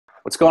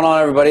What's going on,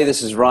 everybody?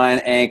 This is Ryan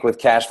Ank with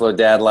CashFlow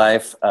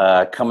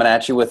DadLife, coming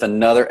at you with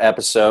another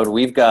episode.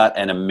 We've got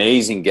an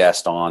amazing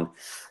guest on,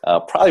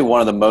 probably one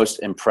of the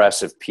most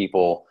impressive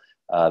people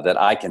that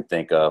I can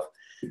think of.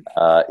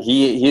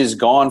 He has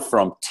gone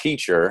from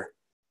teacher,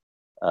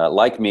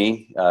 like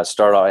me,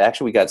 start off.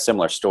 Actually, we got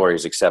similar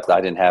stories, except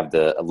I didn't have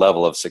the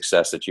level of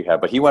success that you have.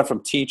 But he went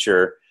from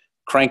teacher,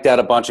 cranked out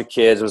a bunch of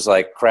kids, was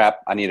like, crap,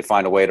 I need to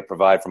find a way to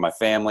provide for my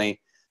family.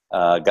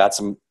 Got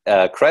some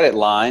credit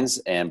lines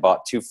and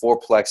bought 2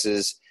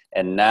 fourplexes,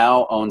 and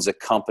now owns a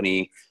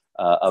company,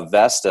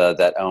 Avesta,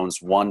 that owns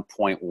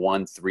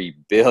 1.13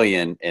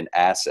 billion in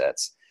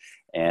assets,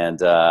 and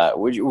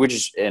which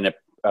is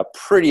a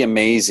pretty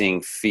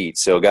amazing feat.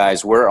 So,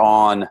 guys, we're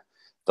on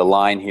the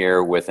line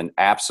here with an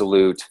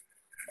absolute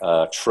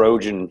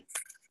Trojan.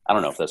 I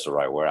don't know if that's the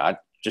right word.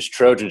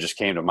 Trojan just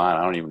came to mind.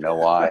 I don't even know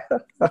why.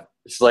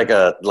 It's like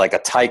a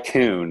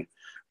tycoon.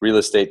 Real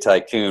estate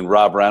tycoon,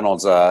 Rob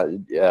Reynolds.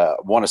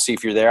 Want to see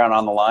if you're there and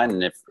on the line,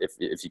 and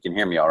if you can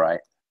hear me all right.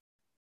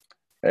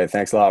 Hey,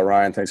 thanks a lot,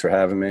 Ryan. Thanks for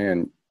having me.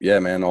 And yeah,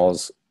 man,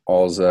 all's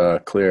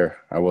clear.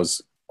 I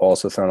was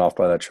also thrown off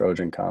by that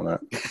Trojan comment.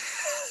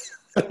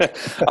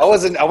 I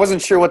wasn't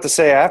sure what to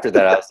say after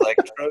that. I was like,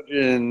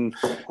 Trojan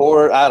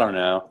horde. I don't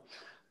know.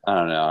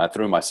 I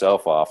threw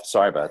myself off.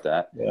 Sorry about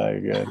that. Yeah,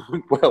 you're good.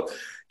 Well,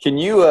 can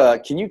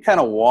you kind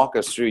of walk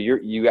us through?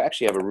 You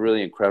actually have a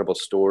really incredible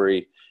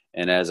story.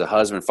 And as a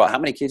husband, how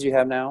many kids you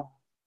have now?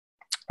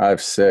 I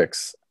have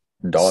 6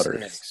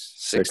 daughters.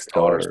 Six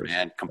daughters,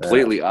 man.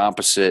 Completely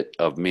opposite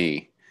of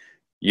me.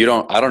 I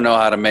don't know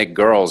how to make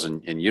girls,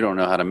 and you don't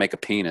know how to make a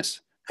penis.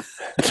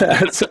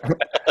 Yeah,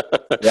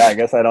 I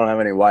guess I don't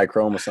have any Y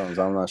chromosomes.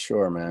 I'm not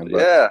sure, man.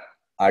 But yeah.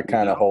 I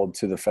kind of hold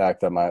to the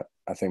fact that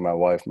I think my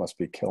wife must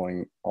be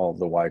killing all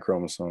the Y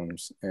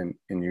chromosomes in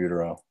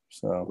utero.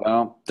 So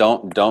well,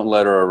 don't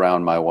let her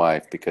around my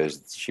wife,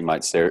 because she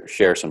might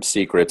share some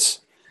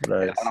secrets.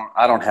 Right.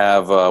 I don't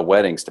have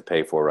weddings to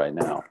pay for right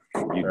now.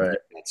 Right.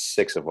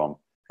 6 of them,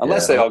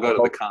 unless they all go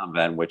to the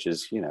convent, which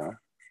is,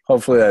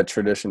 Hopefully that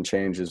tradition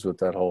changes with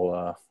that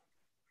whole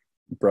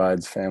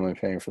bride's family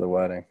paying for the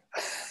wedding.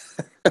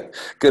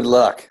 Good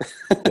luck.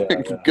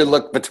 Yeah. Good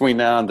luck between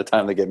now and the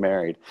time they get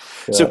married.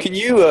 Yeah. So can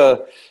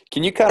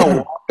you kind of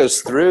walk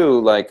us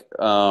through, like,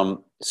 so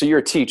you're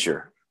a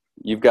teacher,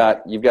 you've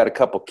got a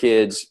couple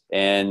kids,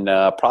 and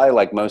probably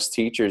like most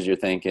teachers, you're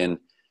thinking,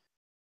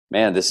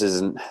 man, this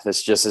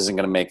just isn't going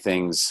to make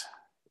things.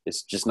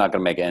 It's just not going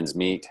to make ends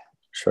meet.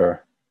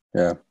 Sure.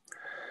 Yeah.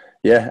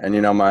 Yeah. And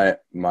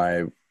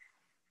my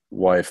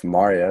wife,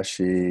 Maria,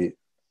 she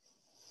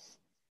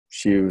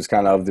was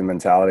kind of the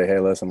mentality, hey,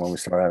 listen, when we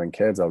start having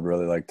kids, I'd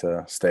really like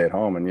to stay at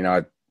home. And,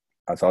 I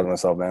thought to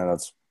myself, man,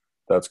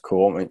 that's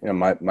cool.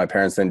 My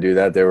parents didn't do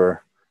that. They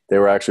were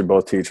actually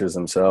both teachers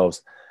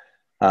themselves.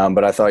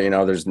 But I thought,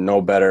 there's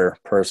no better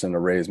person to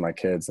raise my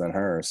kids than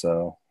her.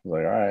 So I was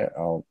like, all right,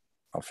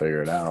 I'll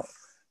figure it out.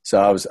 So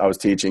I was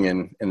teaching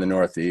in the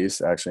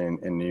Northeast, actually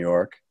in New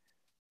York.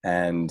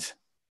 And,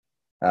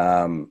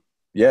 early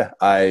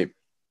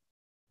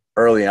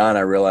on,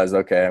 I realized,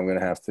 okay, I'm going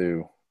to have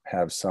to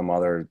have some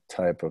other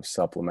type of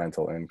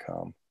supplemental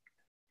income.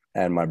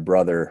 And my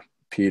brother,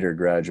 Peter,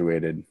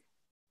 graduated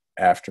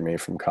after me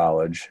from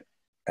college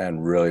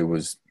and really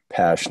was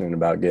passionate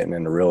about getting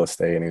into real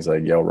estate. And he's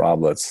like, yo,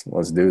 Rob, let's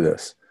do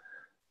this.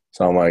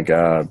 So I'm like,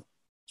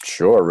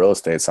 sure, real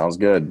estate sounds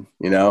good.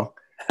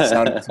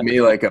 Sounded to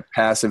me like a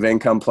passive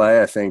income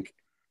play, I think.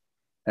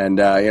 And,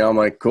 I'm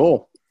like,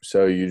 cool.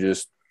 So you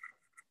just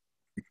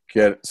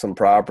get some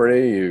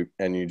property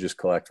and you just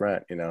collect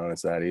rent, and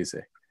it's that easy.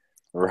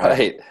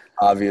 Right.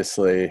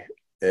 Obviously,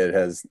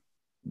 it's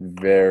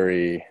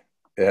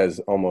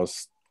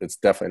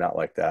definitely not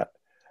like that.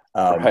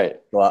 Right.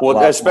 Well,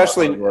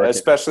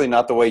 especially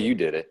not the way you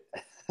did it.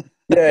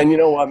 Yeah. And you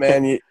know what,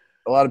 man, a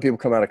lot of people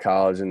come out of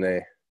college and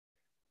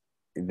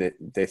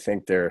they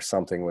think they're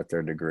something with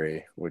their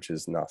degree, which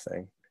is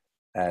nothing.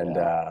 And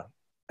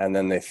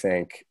then they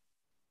think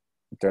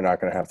they're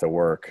not going to have to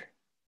work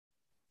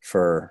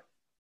for,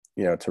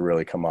 to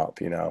really come up,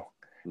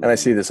 And I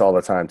see this all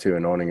the time too,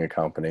 in owning a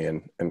company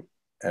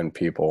and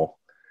people,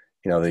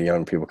 the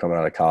young people coming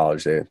out of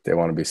college, they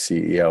want to be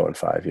CEO in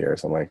 5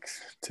 years. I'm like,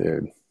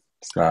 dude,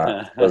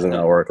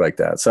 doesn't work like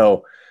that.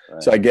 So,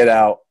 right. So I get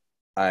out,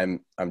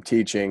 I'm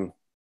teaching,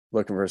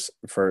 looking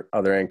for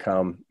other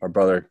income. Our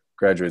brother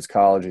graduates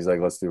college. He's like,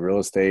 let's do real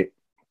estate.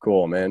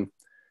 Cool, I'm in. I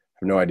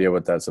have no idea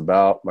what that's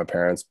about. My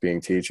parents, being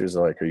teachers,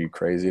 are like, are you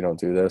crazy? Don't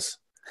do this.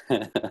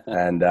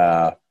 And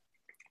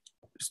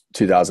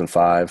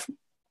 2005,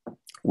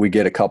 we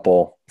get a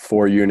couple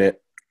 4-unit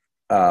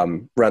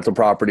rental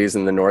properties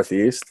in the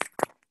Northeast.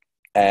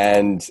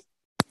 And,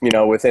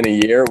 within a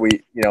year,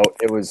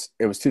 it was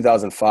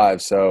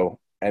 2005. So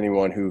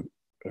anyone who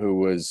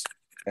was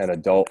an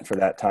adult for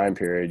that time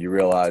period, you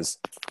realize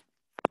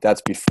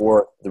that's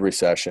before the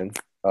recession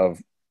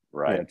of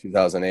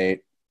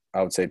 2008.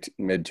 I would say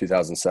mid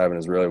 2007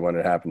 is really when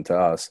it happened to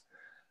us.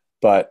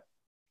 But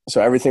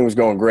so everything was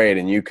going great,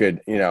 and you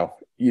could, you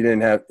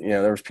didn't have,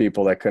 there was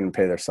people that couldn't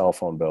pay their cell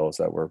phone bills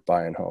that were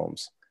buying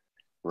homes.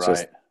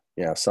 Right.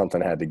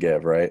 Something had to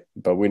give, right?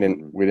 But we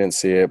Mhm. didn't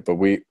see it, but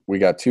we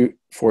got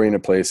 4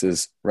 unit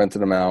places,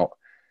 rented them out.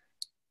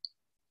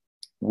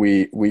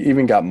 We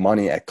even got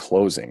money at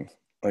closing.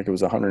 Like it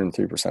was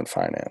 103%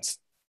 financed.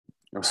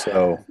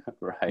 So,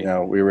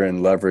 Right. we were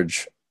in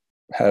leverage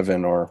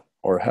heaven or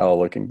hell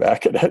looking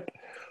back at it.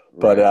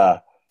 But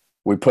Right.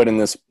 we put in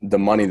the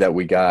money that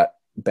we got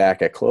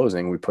back at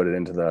closing, we put it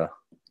into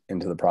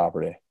the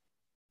property.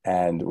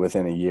 And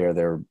within a year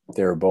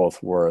they were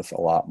both worth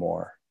a lot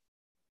more.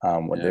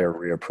 When they Yeah.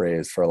 were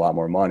reappraised for a lot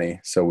more money.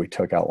 So we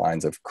took out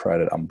lines of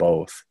credit on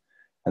both.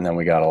 And then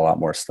we got a lot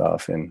more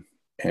stuff in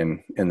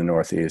the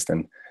Northeast.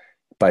 And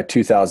by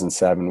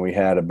 2007, we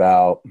had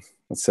about,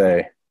 let's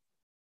say,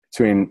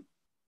 between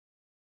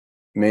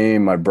me,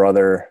 my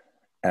brother,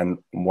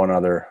 and one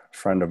other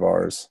friend of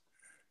ours,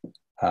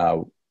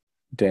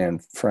 Dan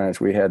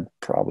French, we had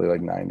probably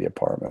like 90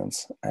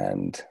 apartments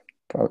and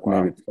probably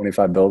Wow. maybe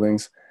 25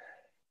 buildings.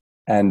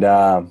 And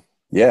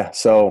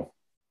so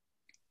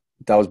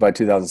that was by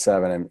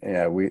 2007. And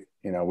yeah,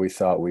 we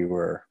thought we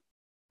were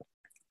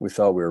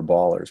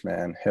ballers,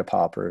 man, hip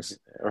hoppers.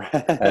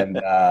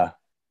 And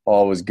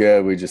all was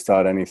good. We just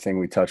thought anything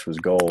we touched was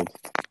gold.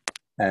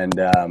 And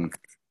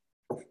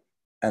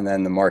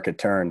then the market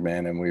turned,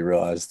 man, and we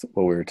realized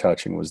what we were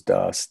touching was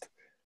dust.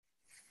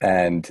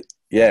 And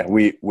yeah,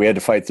 we had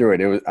to fight through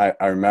it. It was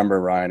I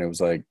remember, Ryan, it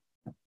was like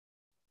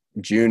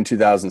June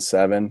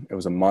 2007. It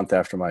was a month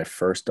after my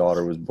first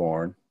daughter was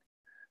born.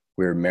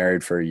 We were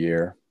married for a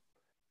year,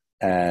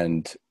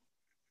 and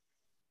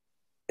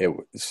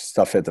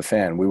stuff hit the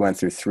fan. We went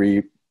through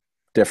 3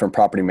 different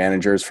property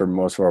managers for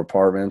most of our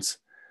apartments,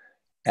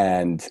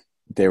 and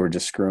they were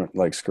just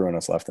screwing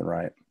us left and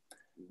right.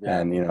 Yeah.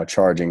 And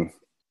charging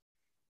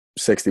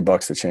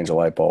 $60 to change a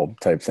light bulb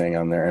type thing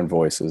on their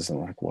invoices. And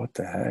I'm like, what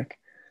the heck?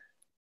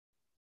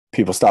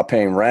 People stopped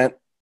paying rent.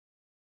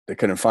 They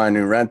couldn't find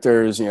new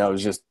renters.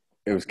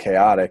 It was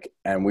chaotic.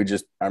 And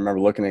I remember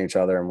looking at each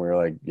other and we were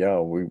like,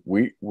 yo,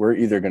 we're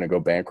either going to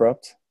go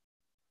bankrupt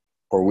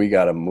or we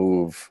got to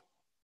move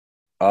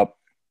up,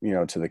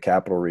 to the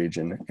capital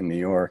region in New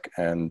York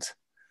and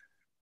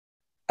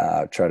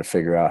try to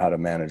figure out how to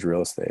manage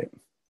real estate.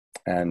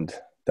 And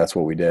that's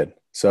what we did.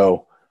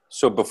 So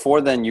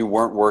before then, you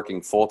weren't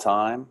working full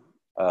time,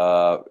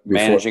 before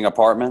managing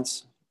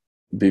apartments.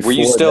 before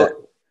that,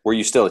 Were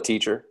you still a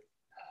teacher?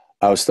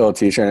 I was still a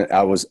teacher, and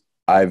I was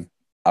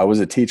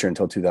a teacher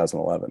until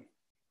 2011.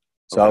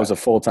 So I Okay. was a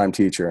full-time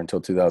teacher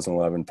until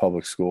 2011,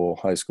 public school,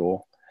 high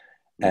school,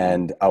 Mm-hmm.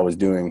 and I was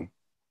doing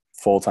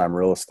full-time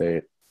real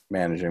estate,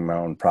 managing my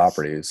own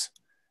properties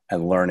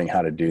and learning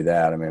how to do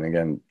that. I mean,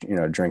 again,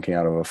 drinking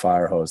out of a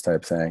fire hose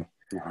type thing.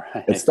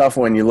 Right. It's tough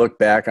when you look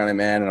back on it,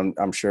 man, and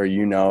I'm sure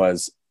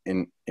as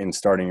in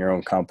starting your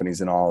own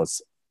companies and all,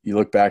 you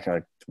look back and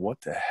like,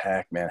 what the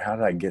heck, man? How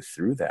did I get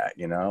through that?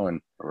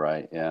 And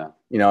Right. Yeah.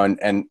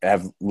 and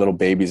have little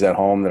babies at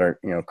home that are,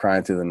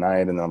 crying through the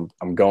night. And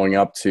I'm going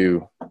up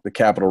to the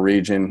capital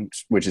region,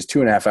 which is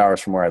 2.5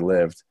 hours from where I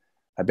lived.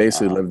 I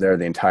basically lived there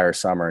the entire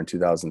summer in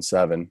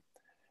 2007.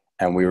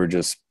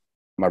 And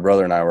my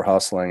brother and I were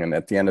hustling. And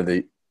at the end of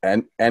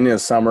the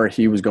summer,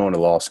 he was going to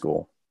law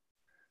school.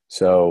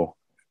 So,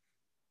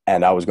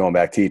 and I was going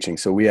back teaching.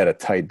 So we had a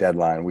tight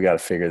deadline. We got to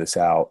figure this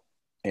out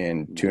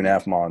in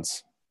 2.5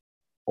 months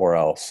or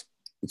else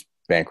it's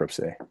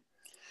bankruptcy.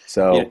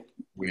 So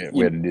we had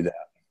to do that.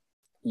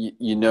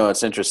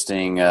 It's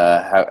interesting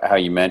how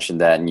you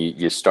mentioned that, and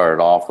you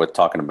started off with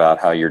talking about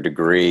how your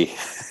degree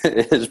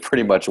is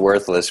pretty much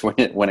worthless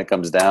when it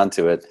comes down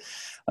to it,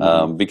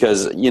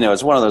 because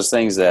it's one of those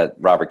things that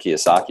Robert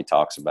Kiyosaki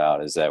talks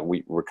about, is that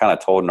we're kind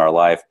of told in our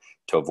life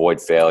to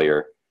avoid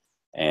failure,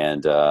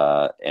 and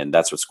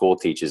that's what school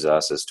teaches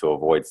us, is to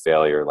avoid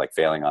failure. Like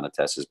failing on a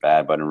test is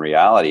bad, but in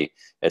reality,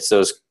 it's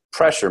those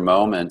pressure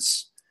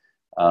moments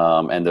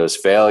and those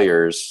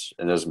failures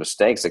and those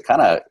mistakes that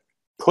kind of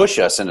push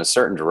us in a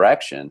certain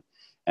direction.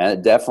 And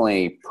it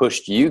definitely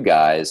pushed you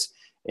guys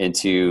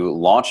into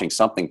launching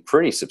something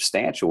pretty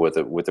substantial with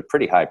a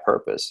pretty high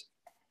purpose.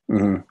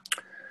 Mm-hmm.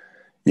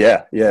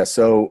 Yeah. Yeah.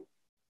 So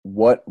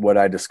what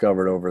I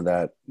discovered over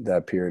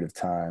that period of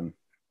time,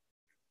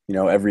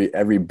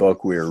 every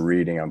book we were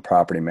reading on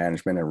property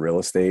management and real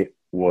estate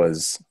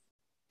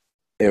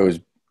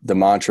the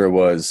mantra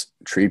was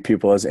treat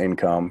people as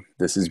income.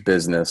 This is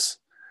business.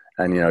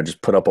 And,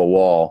 just put up a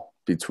wall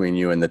between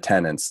you and the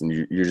tenants, and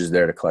you're just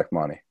there to collect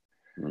money.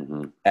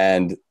 Mm-hmm.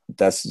 And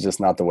that's just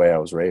not the way I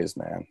was raised,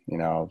 man.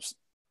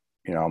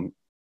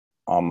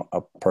 I'm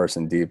a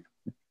person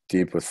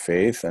deep with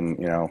faith and,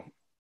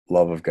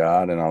 love of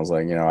God. And I was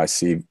like, I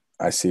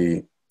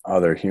see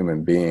other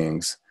human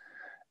beings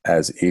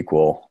as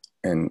equal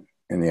in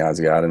the eyes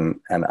of God.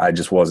 And I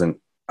just wasn't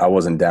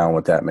down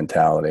with that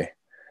mentality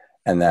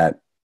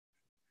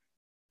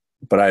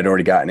but I'd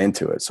already gotten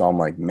into it. So I'm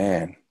like,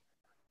 man,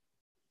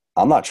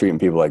 I'm not treating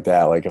people like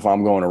that. Like if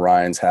I'm going to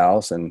Ryan's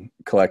house and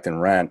collecting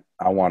rent,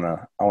 I want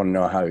to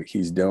know how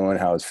he's doing,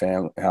 how his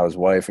family, how his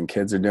wife and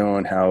kids are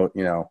doing, how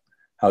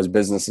his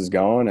business is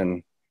going.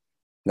 And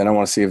then I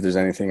want to see if there's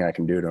anything I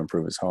can do to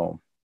improve his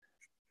home.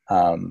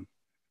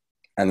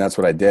 that's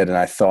what I did. And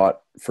I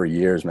thought for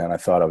years, man, I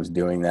thought I was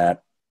doing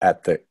that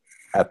at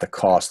the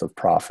cost of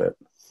profit.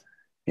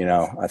 You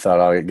know, I thought,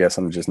 oh, I guess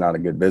I'm just not a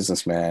good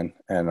businessman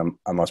and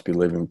I must be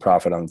leaving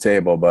profit on the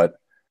table. But,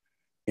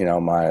 you know,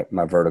 my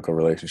vertical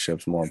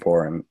relationship's more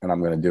important, and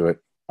I'm going to do it.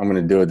 I'm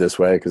going to do it this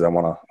way because I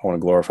want to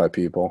glorify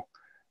people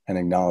and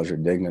acknowledge their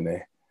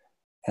dignity.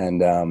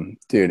 And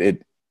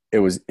dude,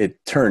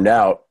 it turned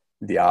out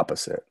the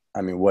opposite.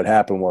 I mean, what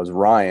happened was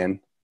Ryan,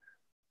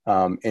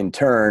 in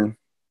turn,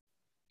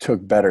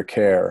 took better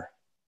care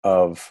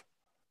of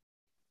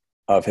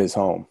his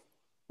home,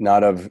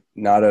 not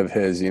of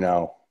his, you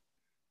know,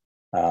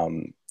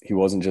 he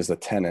wasn't just a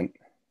tenant,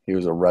 he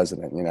was a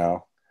resident, you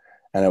know,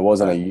 and it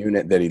wasn't a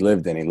unit that he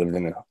lived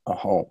in a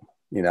home,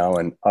 you know,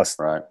 and us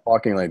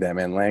talking like that,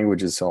 man,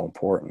 language is so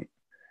important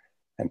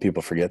and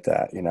people forget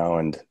that, you know,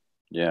 and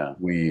yeah,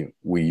 we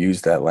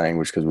used that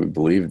language because we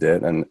believed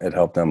it, and it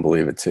helped them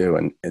believe it too.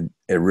 And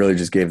it really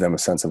just gave them a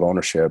sense of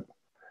ownership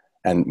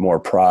and more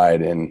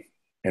pride in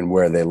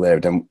where they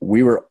lived. And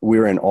we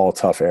were in all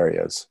tough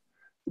areas,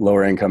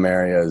 lower income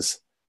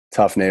areas,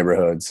 tough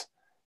neighborhoods.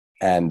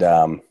 And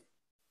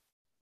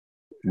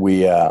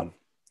we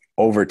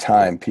over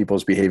time,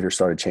 people's behavior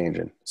started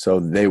changing.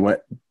 So they went,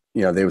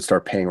 you know, they would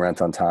start paying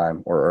rent on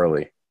time or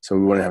early, so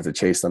we wouldn't have to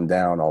chase them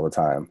down all the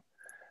time.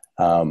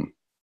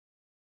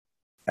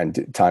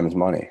 And time is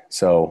money.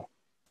 So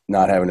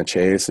not having to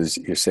chase is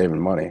you're saving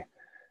money.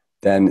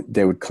 Then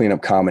they would clean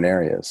up common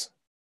areas,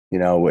 you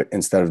know,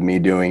 instead of me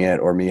doing it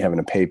or me having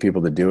to pay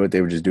people to do it,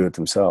 they would just do it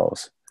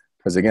themselves.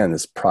 Because again,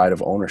 this pride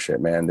of ownership,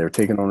 man, they're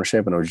taking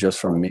ownership, and it was just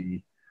from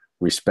me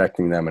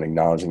respecting them and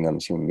acknowledging them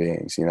as human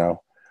beings, you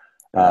know?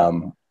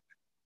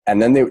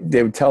 And then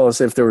they would tell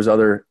us if there was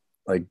other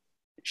like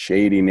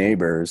shady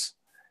neighbors,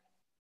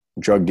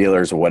 drug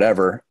dealers or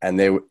whatever, and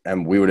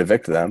we would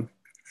evict them,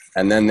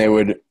 and then they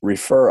would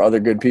refer other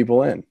good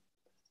people in.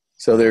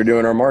 So they were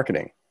doing our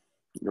marketing.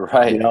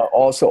 Right. You know,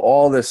 also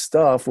all this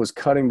stuff was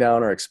cutting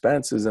down our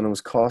expenses, and it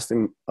was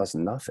costing us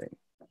nothing.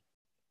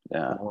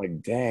 Yeah. I'm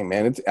like, dang,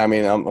 man.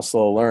 I'm a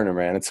slow learner,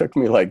 man. It took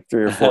me like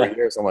 3 or 4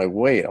 years. I'm like,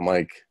 wait,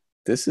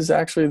 this is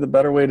actually the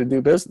better way to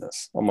do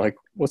business. I'm like,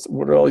 what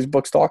are all these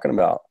books talking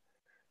about?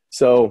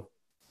 So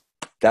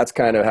that's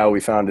kind of how we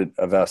founded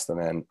Avesta,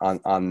 man,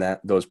 on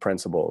those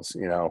principles.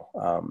 You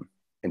know,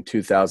 in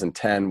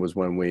 2010 was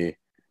when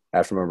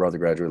after my brother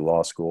graduated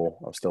law school,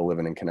 I was still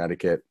living in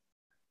Connecticut.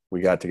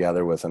 We got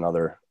together with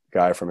another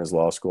guy from his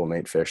law school,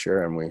 Nate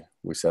Fisher, and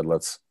we said,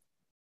 let's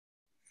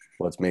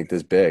make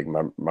this big.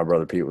 My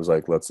brother Pete was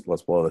like, let's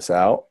blow this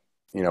out.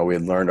 You know, we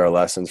had learned our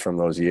lessons from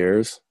those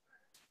years,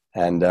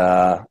 and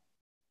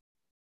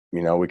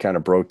you know, we kind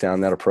of broke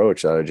down that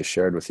approach that I just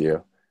shared with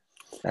you.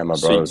 And my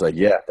brother was like,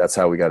 yeah, that's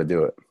how we got to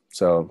do it.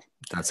 So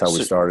that's how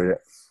we started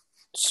it.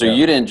 So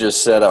you didn't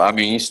just set up, I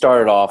mean, you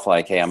started off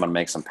like, hey, I'm going to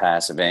make some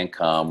passive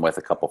income with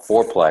a couple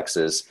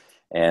fourplexes.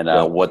 And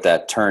what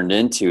that turned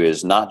into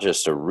is not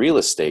just a real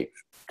estate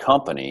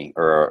company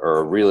or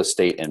a real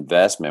estate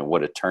investment.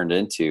 What it turned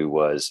into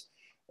was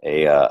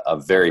a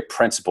very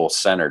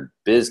principle-centered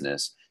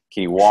business.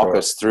 Can you walk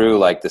us through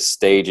like the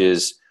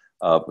stages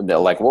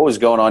like what was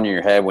going on in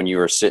your head when you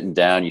were sitting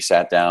down, you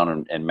sat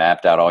down and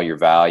mapped out all your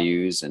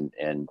values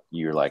and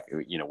you're like,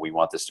 you know, we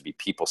want this to be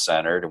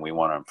people-centered and we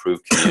want to improve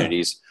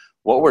communities.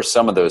 What were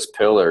some of those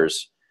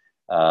pillars,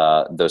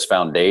 those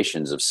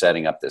foundations of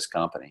setting up this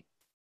company?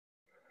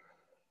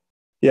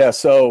 Yeah.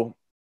 So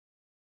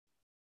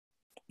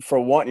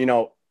for one, you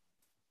know,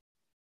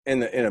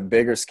 in a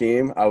bigger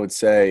scheme, I would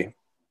say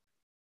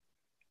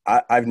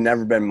I've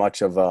never been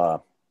much of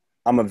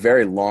I'm a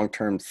very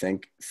long-term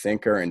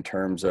thinker in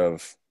terms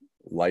of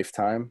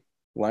lifetime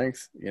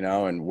length, you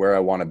know, and where I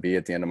want to be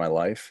at the end of my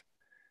life.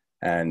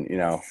 And, you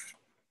know,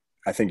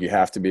 I think you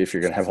have to be, if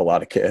you're going to have a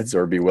lot of kids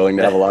or be willing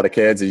to have a lot of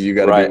kids, is you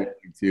got to be willing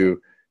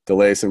to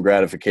delay some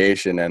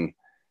gratification and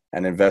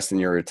invest in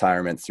your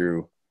retirement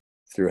through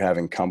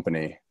having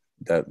company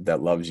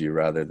that loves you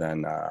rather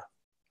than,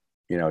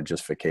 you know,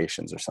 just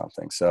vacations or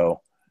something. So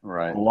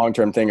I'm a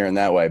long-term thinker in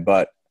that way,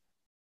 but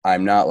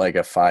I'm not like a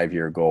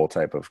 5-year goal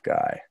type of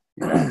guy.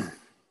 You know?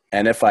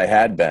 And if I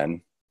had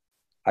been,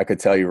 I could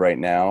tell you right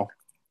now,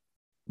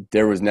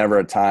 there was never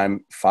a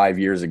time 5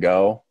 years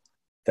ago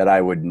that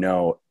I would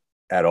know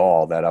at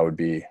all that I would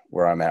be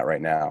where I'm at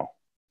right now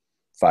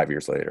 5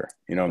 years later.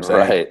 You know what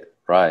I'm saying?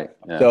 Right.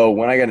 Yeah. So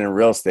when I got into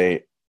real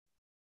estate,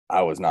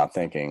 I was not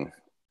thinking,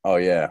 oh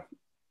yeah,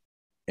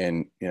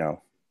 in, you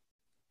know,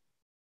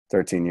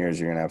 13 years,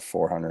 you're going to have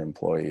 400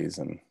 employees,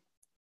 and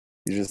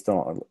you just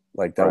don't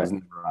like that was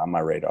never on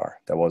my radar.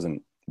 That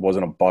wasn't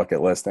a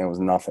bucket list thing. It was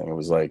nothing. It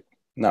was like,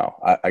 no,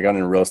 I got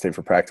into real estate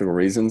for practical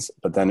reasons,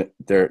 but then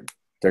there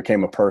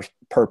came a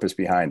purpose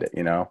behind it,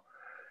 you know,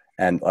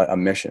 and a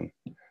mission.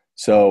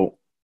 So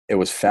it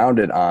was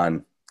founded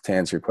on, to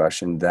answer your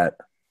question, that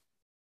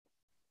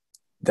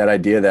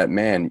idea that,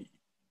 man,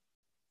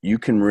 you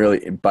can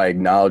really, by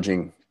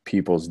acknowledging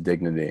people's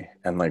dignity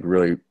and like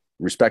really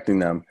respecting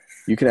them,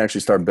 you can actually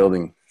start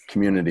building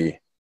community,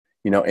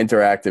 you know,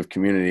 interactive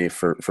community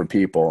for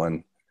people,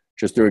 and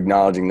just through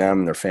acknowledging them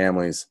and their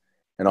families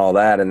and all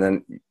that. And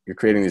then you're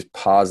creating these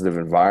positive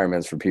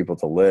environments for people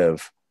to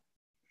live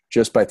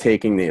just by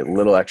taking the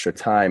little extra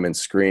time and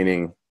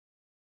screening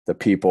the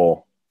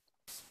people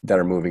that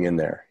are moving in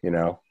there, you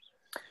know?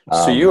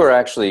 So you were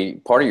actually,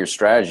 part of your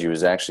strategy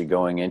was actually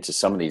going into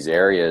some of these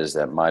areas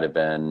that might have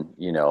been,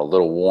 you know, a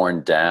little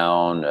worn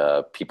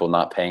down, people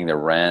not paying their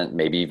rent,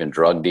 maybe even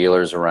drug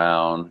dealers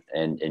around,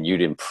 and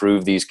you'd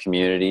improve these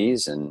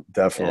communities and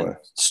definitely and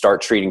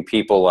start treating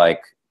people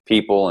like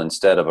people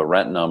instead of a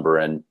rent number,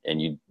 and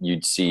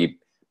you'd see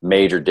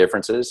major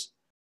differences.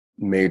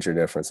 Major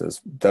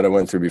differences that I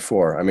went through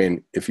before. I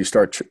mean, if you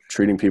start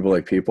treating people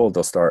like people,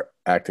 they'll start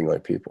acting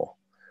like people,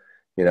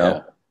 you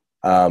know?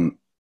 Yeah.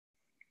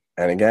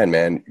 And again,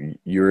 man,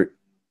 you're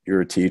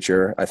a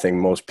teacher. I think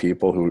most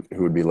people who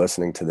would be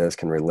listening to this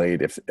can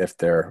relate if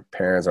their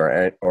parents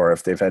are, or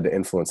if they've had to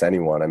influence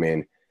anyone. I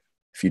mean,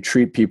 if you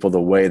treat people the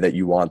way that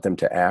you want them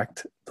to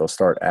act, they'll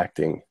start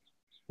acting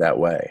that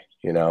way,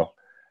 you know?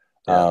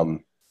 Yeah.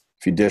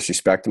 If you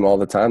disrespect them all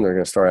the time, they're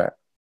going to start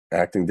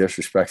acting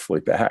disrespectfully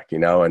back, you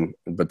know?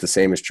 But the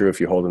same is true if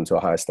you hold them to a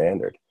high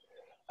standard.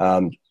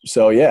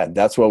 So yeah,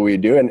 that's what we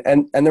do.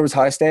 And there was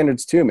high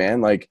standards too,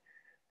 man. Like,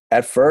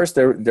 at first,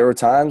 there were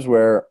times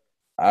where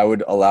I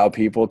would allow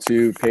people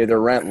to pay their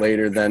rent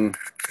later than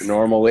the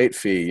normal late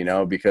fee, you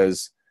know,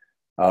 because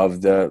of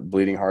the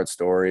bleeding heart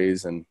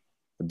stories and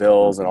the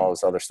bills and all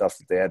this other stuff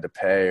that they had to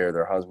pay, or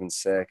their husband's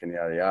sick and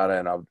yada, yada.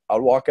 And I'd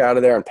walk out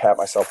of there and pat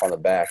myself on the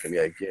back and be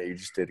like, yeah, you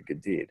just did a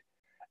good deed.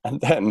 And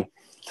then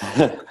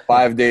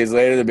 5 days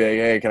later, they'd be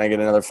like, hey, can I get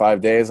another 5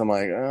 days? I'm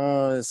like,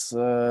 oh, it's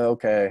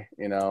okay,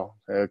 you know,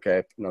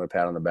 okay, another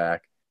pat on the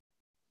back.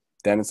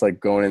 Then it's like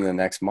going into the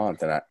next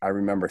month. And I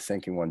remember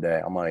thinking one day,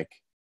 I'm like,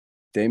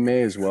 they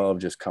may as well have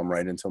just come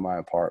right into my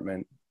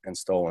apartment and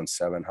stolen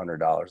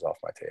 $700 off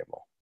my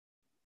table.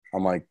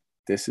 I'm like,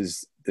 this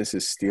is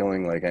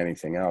stealing like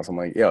anything else. I'm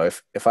like, yo,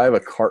 if I have a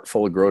cart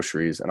full of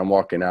groceries and I'm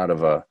walking out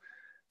of a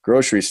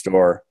grocery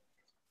store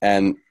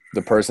and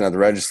the person at the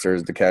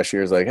register, the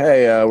cashier, is like,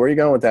 hey, where are you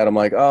going with that? I'm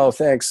like, oh,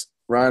 thanks,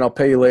 Ryan, I'll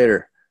pay you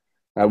later.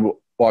 I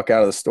walk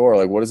out of the store.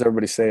 Like, what does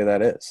everybody say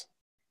that is?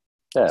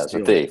 Yeah, it's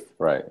a thief,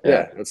 right?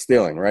 Yeah, it's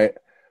stealing, right?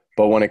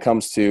 But when it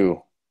comes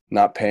to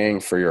not paying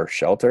for your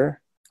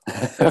shelter,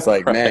 it's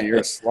like, right. Man, you're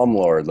a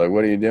slumlord. Like,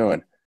 what are you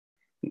doing?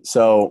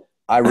 So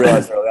I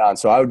realized early on.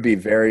 So I'd be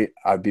very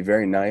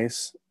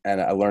nice,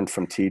 and I learned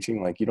from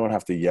teaching. Like, you don't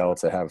have to yell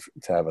to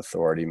have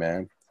authority,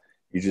 man.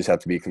 You just have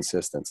to be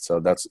consistent. So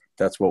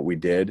that's what we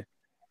did,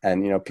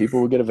 and you know,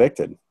 people would get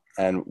evicted,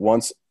 and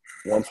once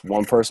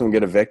one person would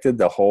get evicted,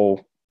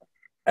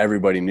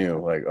 everybody knew,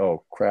 like,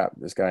 oh crap,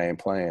 this guy ain't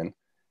playing.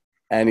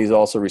 And he's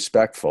also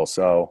respectful.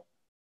 So,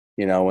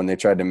 you know, when they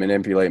tried to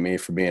manipulate me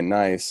for being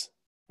nice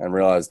and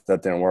realized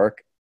that didn't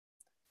work,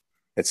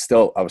 I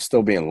was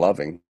still being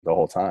loving the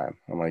whole time.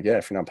 I'm like, yeah,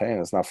 if you're not paying,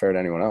 it's not fair to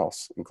anyone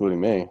else,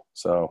 including me.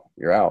 So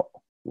you're out.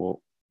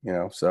 Well, you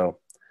know, so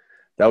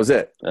that was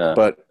it. Yeah.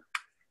 But,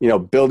 you know,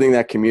 building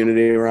that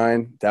community,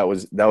 Ryan, that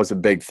was a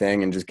big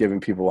thing, and just giving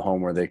people a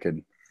home where they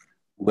could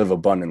live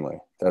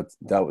abundantly.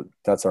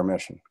 That's our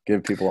mission.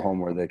 Give people a home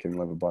where they can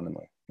live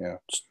abundantly. Yeah.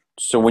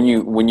 So when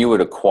you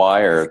would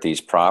acquire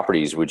these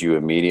properties, would you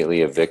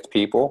immediately evict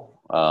people,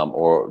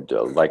 or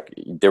like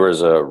there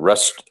was a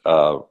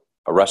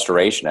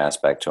restoration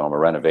aspect to them, a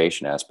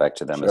renovation aspect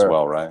to them? Sure. As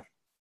well, right?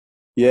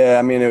 Yeah,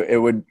 I mean, it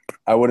would.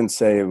 I wouldn't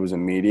say it was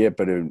immediate,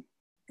 but it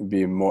would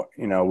be more.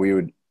 You know, we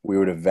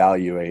would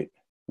evaluate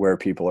where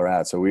people are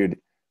at. So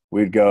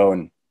we'd go,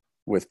 and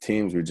with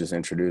teams, we'd just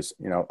introduce.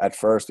 You know, at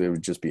first it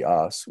would just be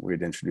us.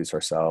 We'd introduce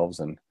ourselves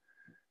and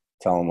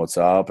tell them what's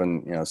up,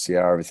 and you know, see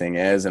how everything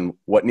is and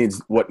what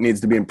needs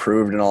to be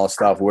improved and all that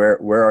stuff. Where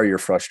are your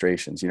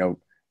frustrations? You know,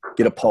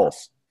 get a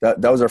pulse.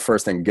 That was our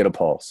first thing. Get a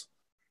pulse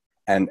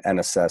and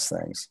assess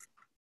things.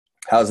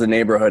 How's the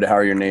neighborhood? How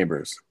are your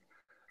neighbors?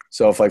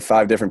 So if like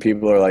 5 different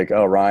people are like,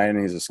 oh,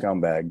 Ryan, he's a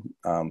scumbag.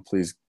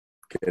 Please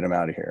get him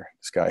out of here.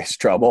 This guy's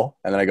trouble.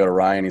 And then I go to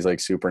Ryan. He's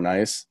like super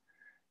nice.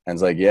 And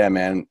it's like, yeah,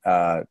 man,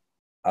 I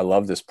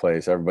love this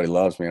place. Everybody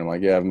loves me. I'm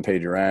like, yeah, I haven't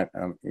paid your rent.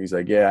 He's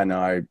like, yeah, I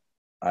know.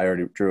 I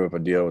already drew up a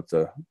deal with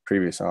the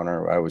previous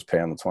owner. I was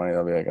paying the 20.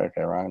 They'll be like,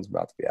 okay, Ryan's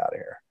about to be out of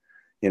here,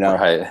 you know?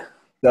 Right.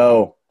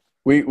 So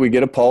we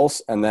get a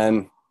pulse, and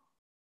then,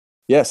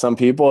 yeah, some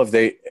people, if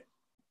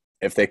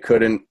they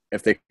couldn't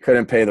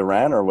pay the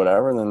rent or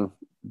whatever,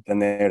 then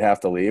they'd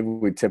have to leave.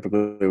 We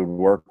typically would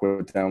work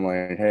with them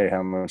like, hey,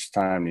 how much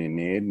time do you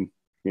need?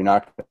 You're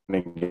not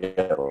going to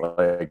get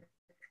like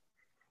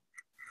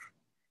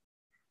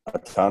a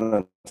ton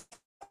of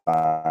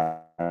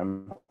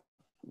time.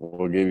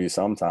 We'll give you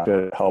some time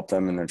to help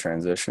them in their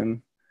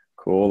transition.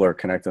 Cool. Or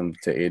connect them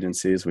to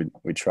agencies.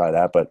 We try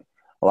that. But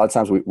a lot of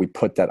times we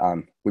put that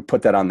on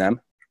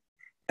them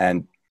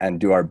and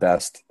do our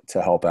best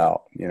to help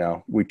out. You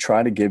know, we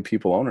try to give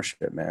people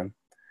ownership, man.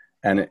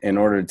 And in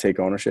order to take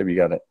ownership, you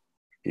gotta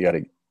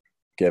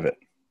give it.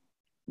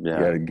 Yeah.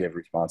 You gotta give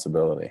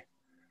responsibility.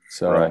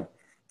 So, right.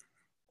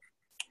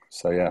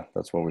 So yeah,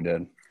 that's what we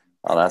did.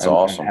 Oh, that's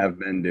awesome. And have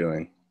been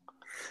doing.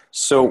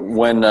 So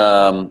when,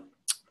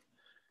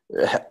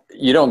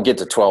 you don't get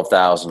to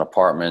 12,000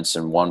 apartments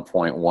and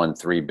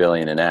 1.13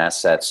 billion in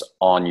assets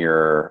on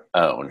your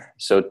own.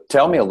 So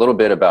tell me a little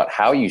bit about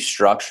how you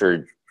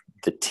structured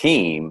the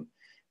team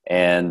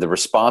and the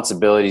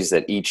responsibilities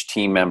that each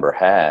team member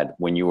had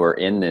when you were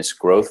in this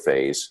growth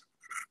phase.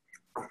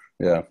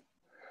 Yeah.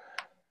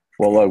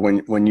 Well,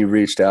 look, when you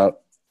reached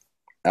out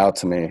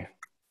to me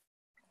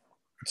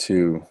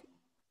to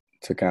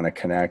kind of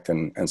connect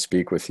and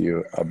speak with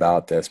you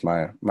about this,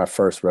 my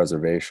first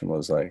reservation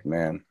was like,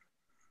 man,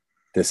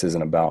 this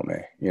isn't about me,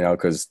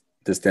 because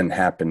this didn't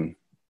happen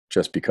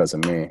just because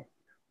of me.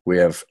 We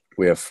have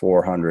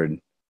 400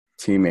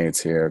 teammates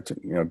here,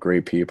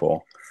 great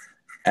people.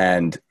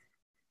 And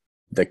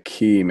the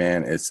key,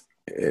 man, is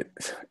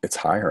it's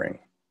hiring.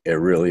 It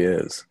really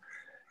is.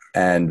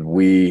 And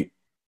we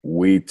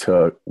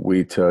took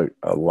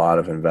a lot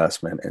of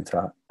investment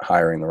into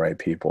hiring the right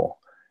people.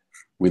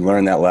 We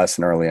learned that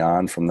lesson early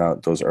on from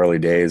those early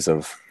days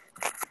of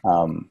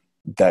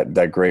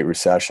that Great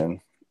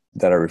Recession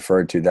that I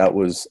referred to. That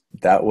was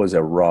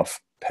a rough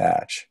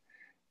patch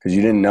because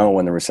you didn't know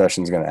when the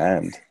recession's going to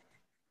end.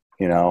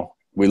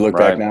 We look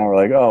back now, we're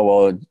like, oh,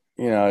 well,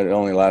 it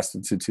only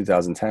lasted to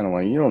 2010. I'm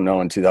like, you don't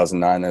know in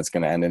 2009 that's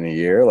going to end in a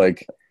year.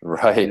 Like,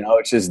 right.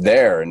 It's just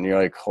there. And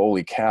you're like,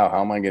 holy cow,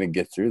 how am I going to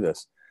get through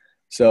this?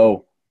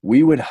 So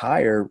we would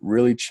hire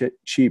really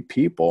cheap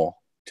people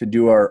to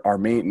do our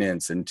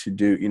maintenance and to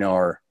do,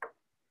 our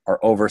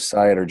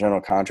oversight or general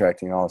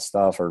contracting, all this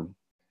stuff, or,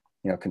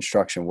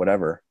 construction,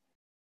 whatever.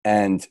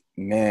 And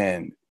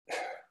man,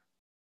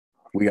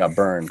 we got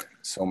burned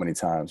so many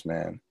times,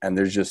 man. And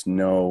there's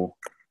no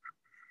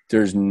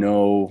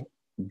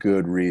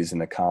good reason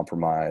to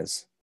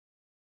compromise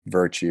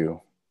virtue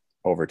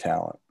over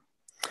talent.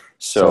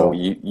 So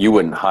you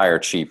wouldn't hire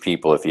cheap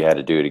people if you had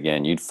to do it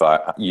again. You'd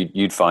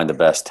find the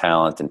best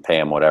talent and pay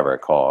them whatever it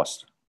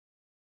cost.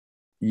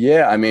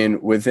 Yeah, I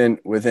mean, within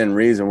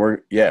reason,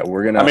 we're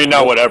gonna. I mean,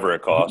 not whatever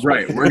it costs.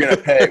 Right, we're gonna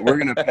pay.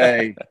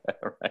 Right.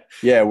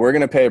 Yeah, we're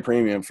gonna pay a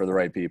premium for the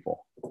right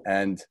people,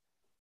 and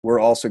we're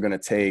also gonna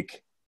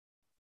take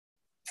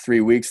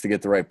 3 weeks to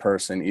get the right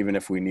person, even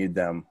if we need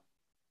them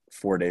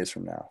 4 days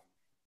from now.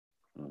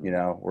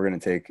 We're gonna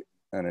take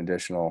an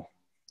additional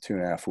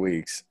 2.5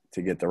 weeks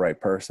to get the right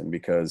person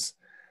because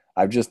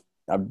I've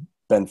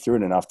been through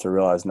it enough to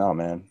realize, no,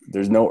 man,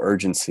 there's no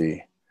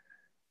urgency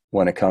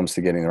when it comes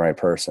to getting the right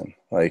person.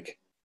 Like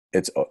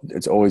it's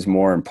always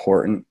more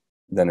important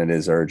than it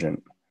is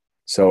urgent.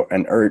 So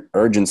an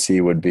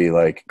urgency would be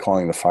like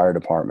calling the fire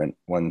department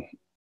when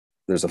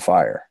there's a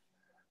fire.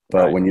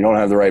 But when you don't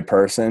have the right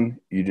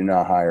person, you do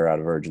not hire out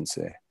of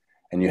urgency.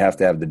 And you have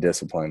to have the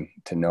discipline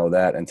to know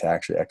that and to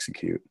actually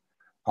execute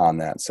on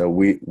that. So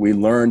we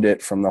learned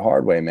it from the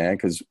hard way, man,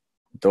 because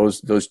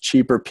those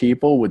cheaper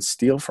people would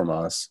steal from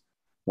us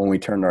when we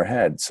turned our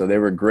head. So they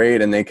were great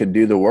and they could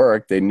do the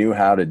work. They knew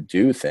how to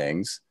do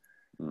things.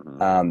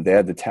 Mm-hmm. They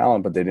had the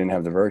talent, but they didn't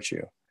have the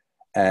virtue.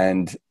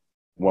 And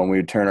when we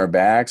would turn our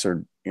backs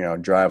or,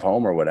 drive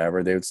home or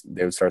whatever, they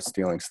would start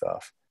stealing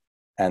stuff.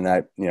 And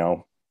that,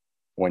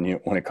 when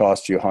it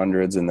costs you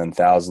hundreds and then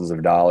thousands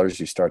of dollars,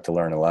 you start to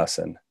learn a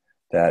lesson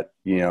that,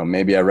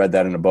 maybe I read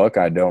that in a book.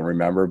 I don't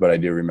remember, but I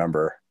do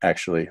remember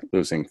actually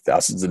losing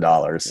thousands of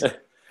dollars. And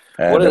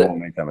I won't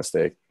make that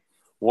mistake.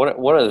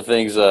 One of the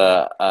things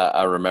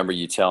I remember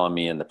you telling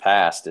me in the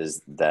past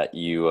is that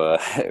you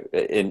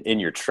in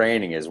your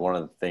training is one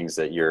of the things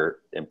that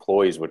your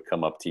employees would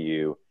come up to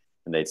you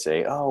and they'd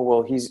say, "Oh,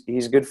 well,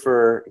 he's good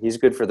for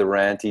the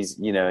rent. He's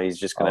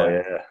just going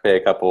to pay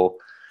a couple."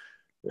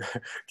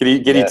 Can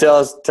you tell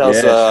us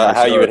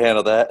how you would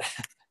handle that?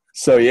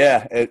 So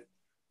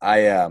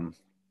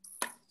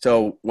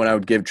so when I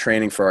would give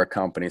training for our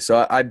company,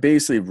 so I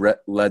basically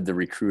led the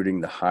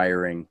recruiting, the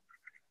hiring,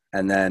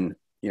 and then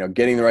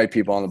getting the right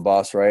people on the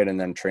bus, right, and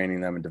then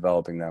training them and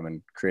developing them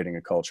and creating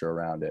a culture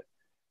around it.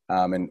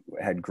 And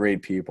had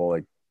great people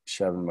like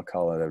Chevin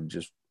McCullough that would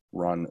just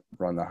run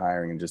the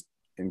hiring and just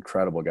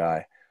incredible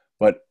guy.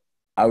 But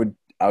I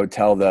would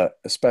tell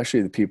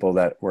especially the people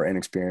that were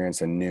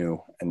inexperienced and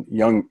new and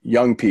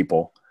young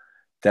people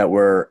that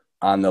were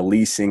on the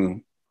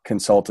leasing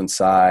consultant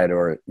side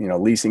or,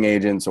 leasing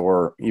agents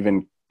or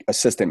even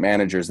assistant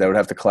managers that would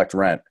have to collect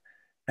rent.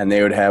 And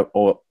they would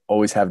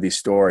always have these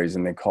stories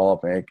and they call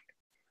up and like,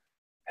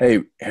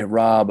 Hey,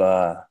 Rob,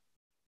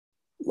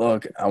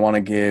 look, I want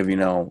to give,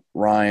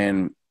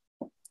 Ryan,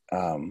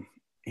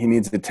 he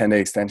needs a 10-day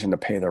extension to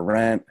pay the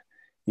rent,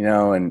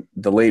 and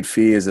the late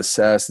fee is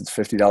assessed. It's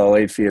 $50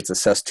 late fee. It's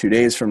assessed 2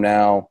 days from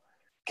now.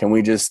 Can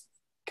we just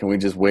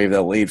waive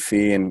that late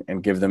fee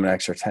and give them an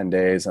extra 10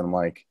 days? And I'm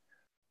like,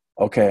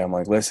 okay. I'm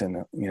like,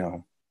 listen,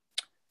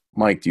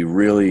 Mike, do you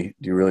really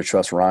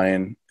trust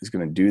Ryan is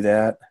going to do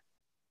that?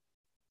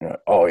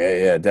 Oh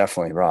yeah,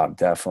 definitely, Rob,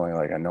 definitely.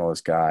 Like I know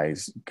this guy,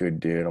 he's a good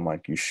dude. I'm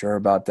like, you sure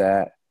about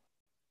that?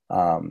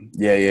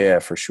 Yeah,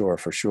 for sure.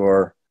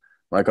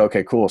 I'm like,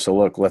 okay, cool. So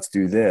look, let's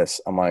do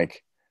this. I'm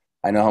like,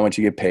 I know how much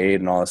you get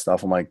paid and all this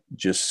stuff. I'm like,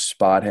 just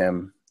spot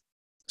him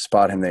the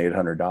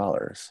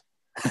 $800,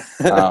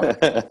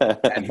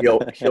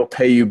 and he'll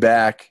pay you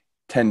back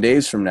 10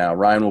 days from now,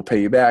 Ryan will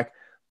pay you back.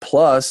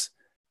 Plus,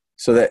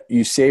 so that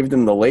you saved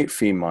him the late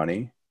fee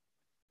money.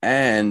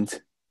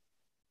 And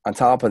on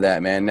top of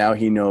that, man, now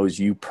he knows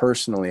you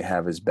personally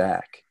have his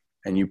back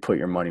and you put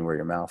your money where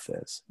your mouth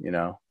is, you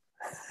know?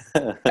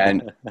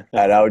 And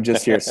I would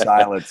just hear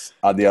silence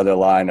on the other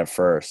line at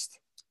first.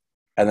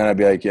 And then I'd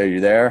be like, yo, you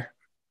there?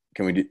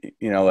 Can we do,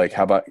 you know, like,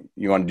 how about,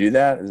 you want to do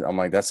that? I'm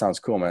like, that sounds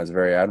cool, man. It's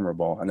very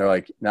admirable. And they're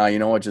like, no, you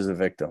know what? Just a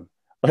victim.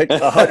 Like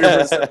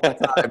 100% of the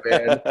time,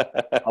 man.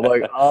 I'm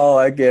like, oh,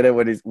 I get it.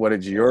 What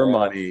is your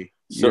money?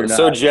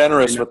 So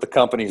generous with the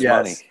company's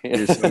money.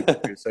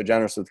 you're so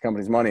generous with the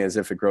company's money, as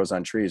if it grows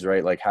on trees,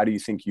 right? Like, how do you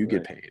think you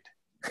get paid?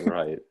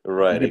 Right.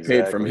 You get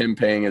paid from him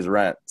paying his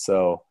rent.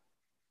 So,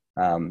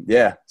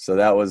 so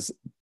that was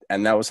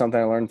something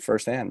I learned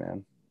firsthand,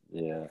 man.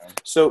 Yeah.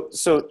 So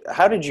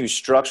how did you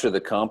structure the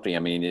company? I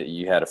mean,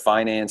 you had a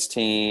finance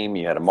team,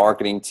 you had a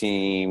marketing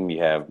team, you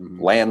have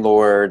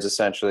landlords,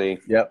 essentially.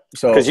 Yep.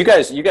 So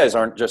because you guys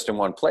aren't just in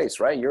one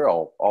place, right? You're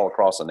all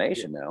across the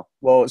nation now.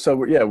 Well, so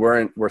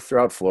we're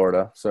throughout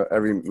Florida. So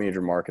every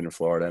major market in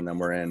Florida, and then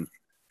we're in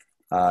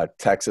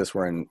Texas.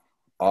 We're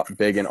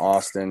big in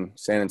Austin,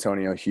 San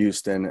Antonio,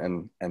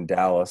 Houston, and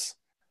Dallas.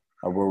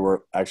 Where we're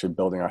actually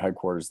building our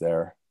headquarters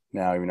there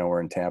now, even though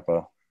we're in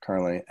Tampa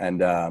currently.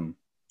 And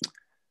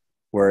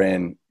we're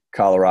in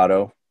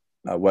Colorado,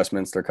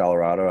 Westminster,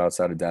 Colorado,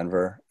 outside of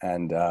Denver,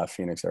 and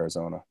Phoenix,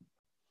 Arizona.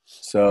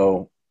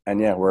 So, and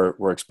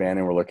we're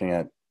expanding. We're looking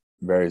at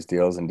various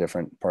deals in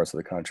different parts of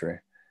the country.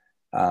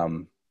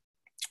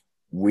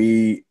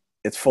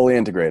 It's fully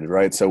integrated,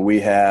 right? So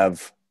we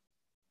have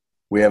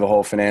a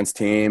whole finance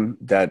team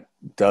that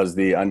does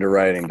the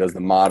underwriting, does the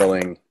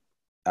modeling,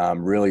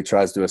 really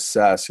tries to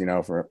assess, you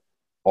know, for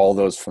all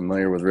those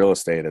familiar with real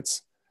estate,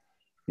 it's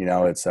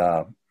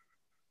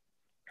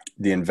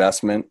the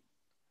investment.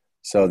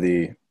 So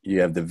you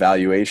have the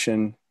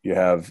valuation, you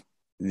have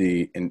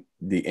the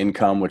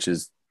income, which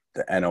is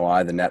the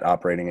NOI, the net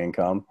operating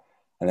income,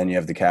 and then you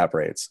have the cap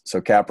rates. So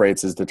cap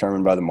rates is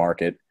determined by the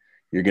market.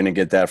 You're going to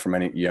get that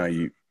from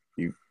you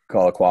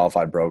call a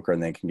qualified broker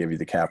and they can give you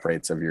the cap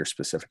rates of your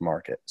specific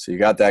market. So you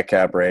got that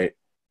cap rate.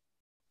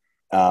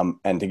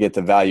 And to get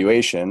the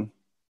valuation,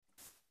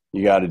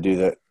 you got to do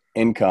the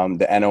income,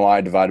 the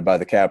NOI divided by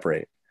the cap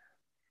rate.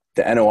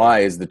 The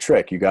NOI is the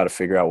trick. You got to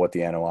figure out what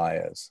the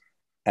NOI is.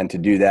 And to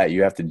do that,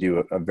 you have to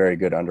do a very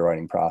good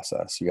underwriting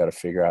process. You got to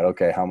figure out,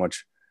 okay, how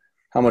much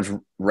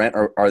rent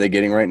are they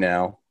getting right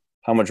now?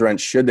 How much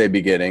rent should they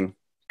be getting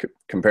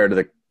compared to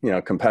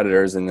the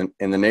competitors in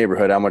the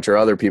neighborhood? How much are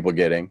other people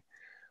getting?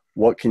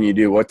 What can you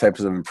do? What types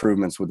of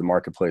improvements would the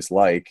marketplace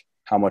like?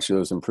 How much do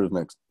those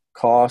improvements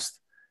cost?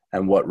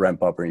 And what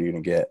rent bump are you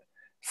going to get?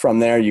 From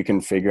there, you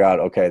can figure out,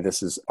 okay,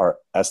 this is our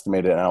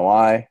estimated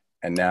NOI.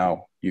 And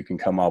now you can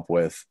come up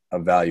with a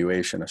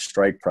valuation, a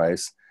strike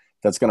price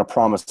that's going to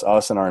promise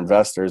us and our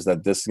investors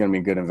that this is going to be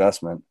a good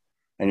investment.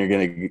 And you're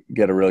going to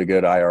get a really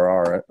good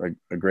IRR,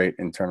 a great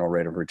internal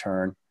rate of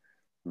return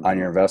on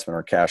your investment,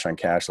 or cash on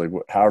cash, like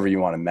however you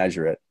want to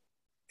measure it.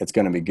 It's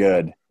going to be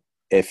good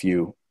if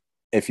you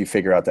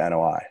figure out the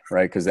NOI,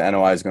 right? Because the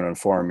NOI is going to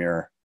inform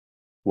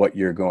what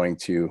you're going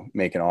to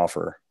make an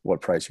offer,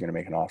 what price you're going to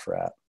make an offer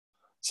at.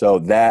 So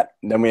then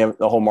we have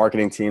the whole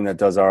marketing team that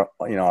does our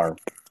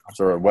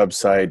sort of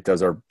website,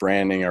 does our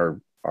branding,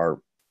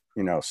 our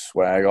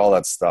swag, all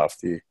that stuff.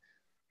 The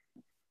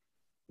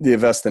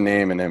invest the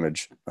name and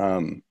image.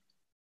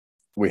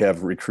 We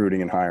have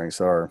recruiting and hiring.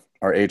 So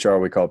our HR,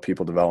 we call it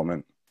people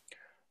development.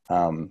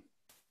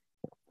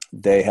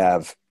 They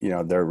have,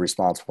 they're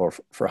responsible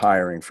for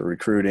hiring, for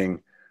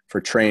recruiting,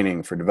 for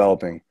training, for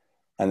developing,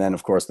 and then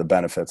of course the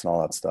benefits and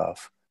all that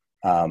stuff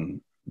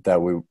that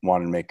we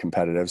want to make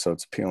competitive. So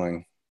it's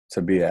appealing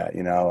to be at,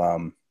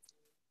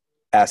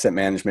 asset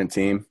management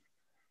team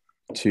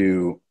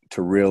to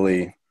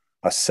really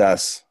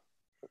assess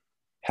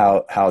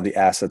how the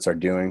assets are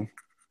doing,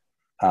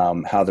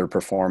 how they're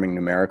performing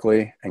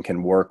numerically, and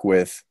can work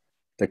with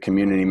the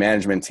community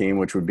management team,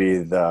 which would be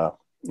the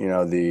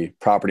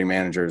property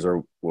managers,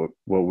 or what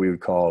we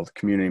would call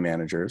community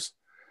managers.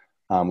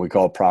 We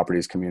call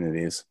properties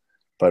communities,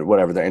 but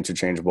whatever, they're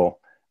interchangeable.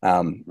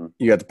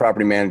 You got the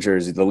property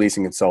managers, the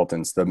leasing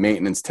consultants, the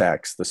maintenance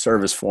techs, the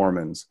service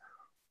foremans,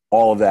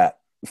 all of that,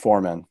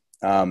 foremen.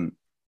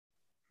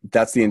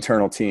 That's the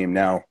internal team.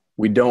 Now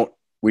we don't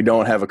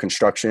have a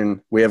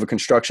construction. We have a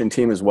construction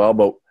team as well,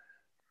 but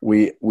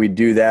we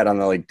do that on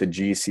the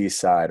GC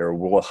side, or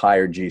we'll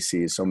hire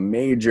GCs. So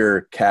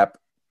major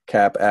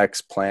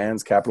CapEx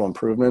plans, capital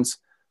improvements,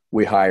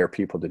 we hire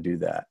people to do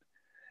that.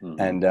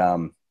 And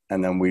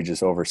then we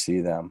just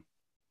oversee them.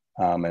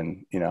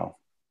 And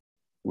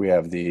we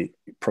have the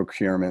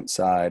procurement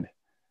side,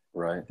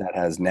 right, that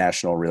has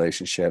national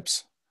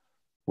relationships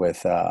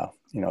with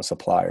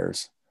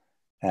suppliers,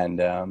 and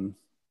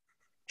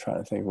trying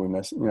to think if we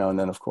missed, and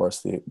then of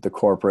course the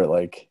corporate,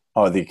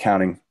 the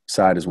accounting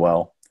side as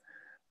well.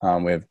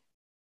 We have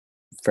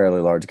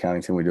fairly large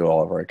accounting team. We do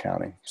all of our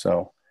accounting.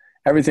 So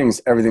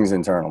everything's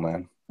internal,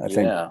 man. I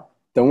think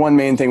the one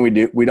main thing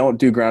we don't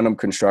do ground up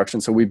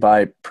construction. So we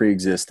buy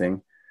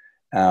pre-existing.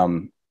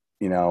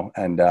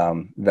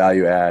 and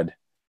value add,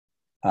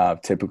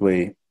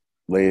 typically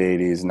late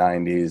 80s,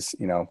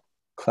 90s,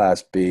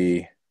 class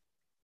B,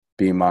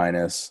 B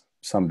minus,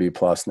 some B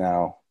plus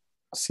now,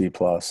 C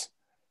plus,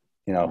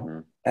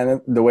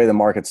 and the way the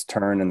market's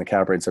turned and the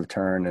cap rates have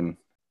turned, and,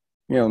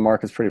 the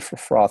market's pretty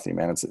frothy,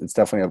 man. It's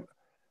definitely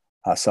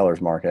a seller's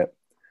market.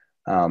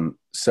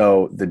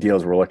 So the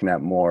deals we're looking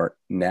at more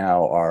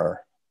now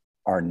are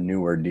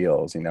newer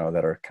deals,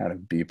 that are kind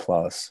of B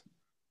plus.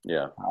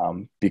 Yeah.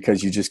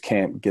 Because you just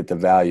can't get the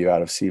value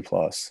out of C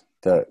plus.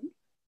 The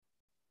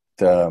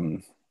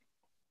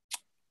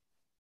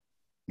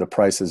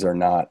prices are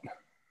not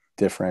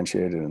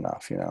differentiated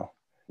enough,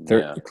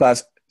 They're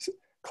class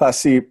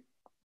C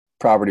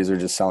properties are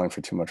just selling for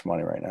too much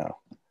money right now.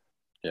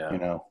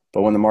 Yeah.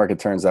 But when the market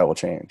turns, that will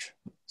change.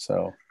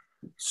 So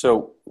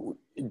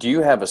do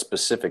you have a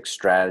specific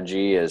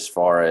strategy as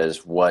far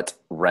as what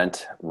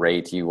rent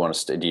rate you want to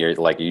stay?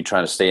 Are you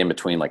trying to stay in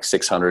between like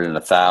 600 and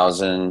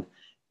 1,000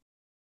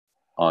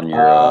 on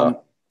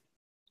your?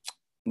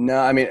 No,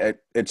 I mean,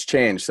 it's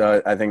changed.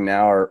 So I think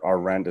now our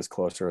rent is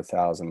closer to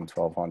 1,000,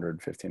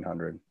 1,200,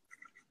 1,500.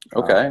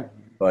 Okay.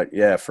 But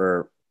yeah,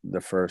 for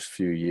the first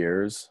few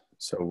years,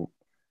 so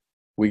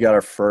we got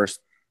our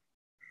first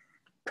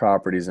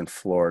properties in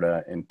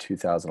Florida in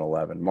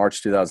 2011.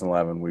 March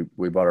 2011,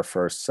 we bought our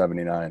first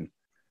 79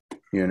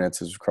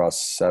 units. It was across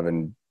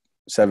seven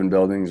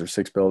buildings or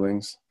 6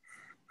 buildings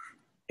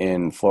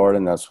in Florida,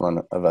 and that's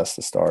when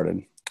Avesta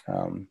started.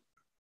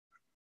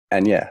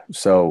 And yeah,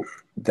 so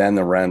then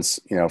the rents,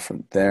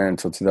 from there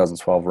until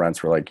 2012,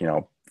 rents were like,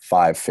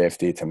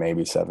 $550 to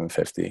maybe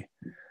 $750,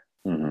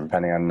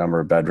 depending on the number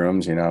of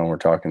bedrooms. We're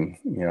talking,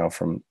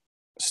 from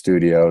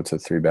studio to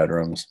 3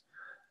 bedrooms.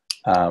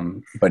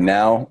 But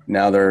now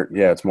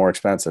it's more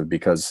expensive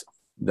because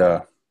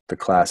the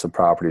class of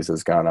properties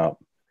has gone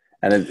up,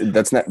 and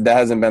that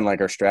hasn't been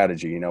like our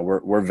strategy.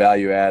 We're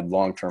value add,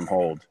 long-term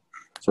hold.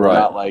 So we're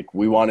not like,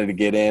 we wanted to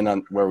get in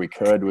on where we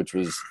could, which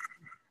was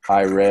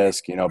high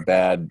risk,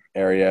 bad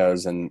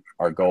areas. And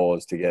our goal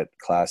is to get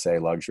class A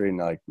luxury.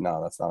 And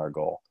no, that's not our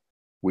goal.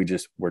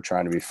 We're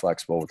trying to be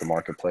flexible with the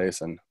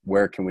marketplace and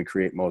where can we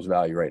create most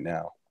value right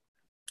now?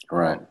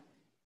 Right.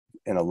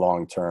 In a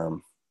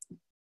long-term,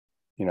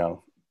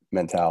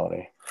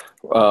 mentality.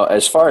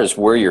 As far as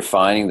where you're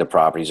finding the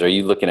properties, are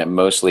you looking at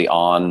mostly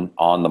on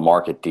the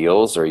market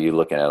deals, or are you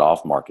looking at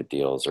off market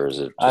deals, or is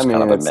it just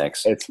kind of a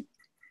mix? It's,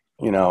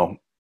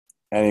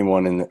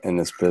 anyone in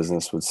this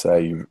business would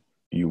say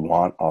you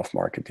want off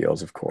market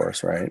deals, of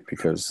course, right?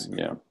 Because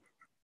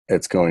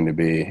it's going to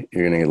be,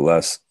 you're going to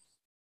get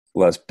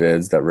less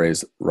bids that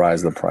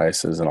rise the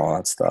prices and all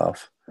that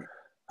stuff.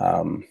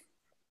 And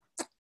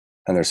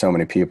there's so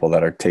many people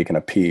that are taking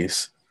a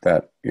piece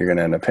that you're going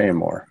to end up paying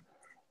more.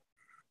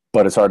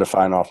 But it's hard to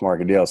find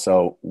off-market deals.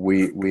 So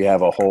we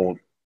have a whole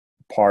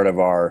part of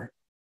our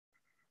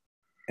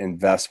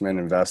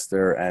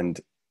investor, and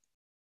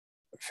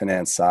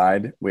finance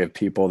side. We have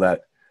people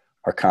that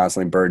are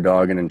constantly bird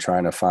dogging and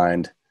trying to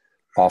find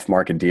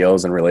off-market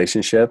deals and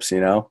relationships,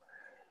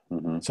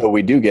 So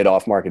we do get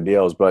off-market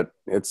deals, but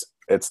it's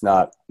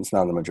not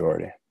the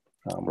majority.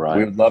 Right.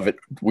 We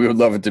would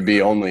love it to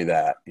be only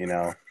that,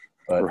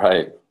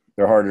 but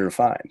they're harder to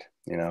find,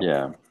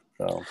 Yeah.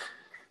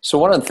 So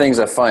one of the things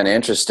I find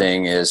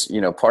interesting is,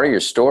 part of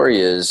your story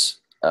is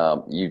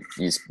you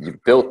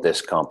built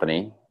this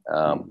company.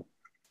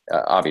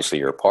 Obviously,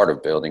 you're a part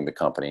of building the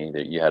company.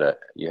 That you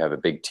have a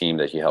big team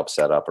that you helped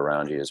set up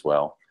around you as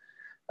well.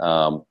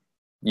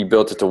 You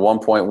built it to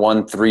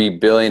 1.13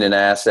 billion in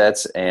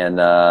assets, and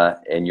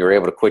you were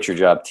able to quit your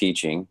job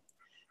teaching.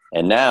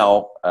 And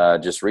now,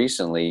 just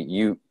recently,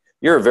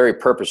 you're a very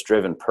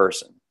purpose-driven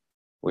person,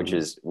 which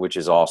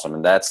is awesome,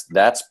 and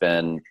that's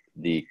been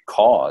the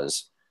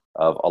cause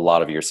of a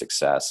lot of your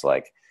success.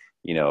 Like,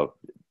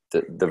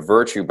 the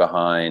virtue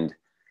behind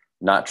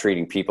not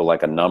treating people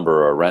like a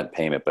number or a rent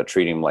payment, but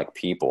treating them like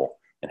people,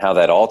 and how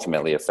that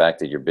ultimately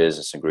affected your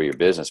business and grew your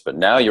business. But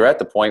now you're at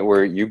the point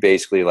where you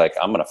basically like,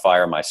 I'm going to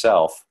fire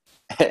myself.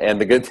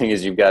 And the good thing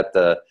is you've got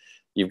the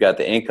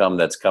income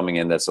that's coming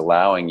in that's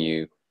allowing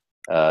you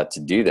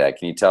to do that.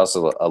 Can you tell us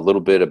a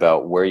little bit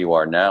about where you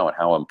are now and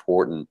how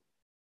important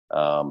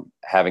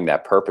having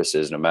that purpose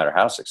is, no matter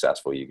how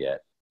successful you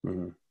get?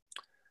 Mm-hmm.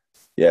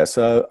 Yeah,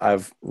 so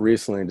I've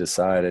recently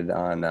decided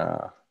on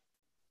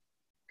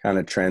kind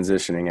of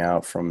transitioning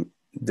out from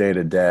day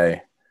to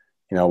day,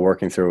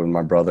 working through with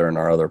my brother and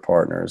our other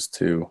partners,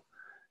 to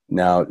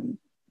now,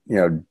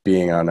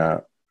 being on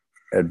a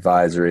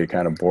advisory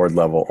kind of board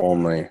level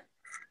only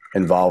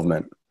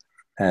involvement.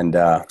 And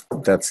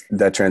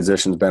that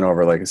transition's been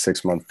over like a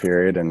 6-month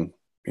period, and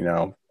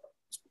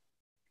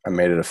I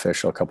made it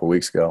official a couple of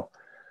weeks ago.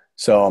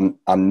 So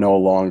I'm no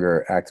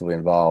longer actively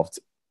involved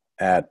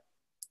at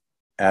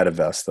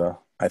Avesta.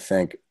 I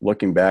think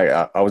looking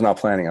back, I was not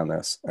planning on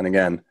this. And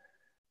again,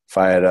 if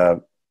I had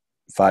a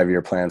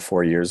 5-year plan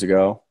 4 years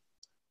ago,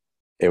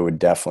 it would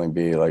definitely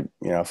be like,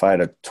 if I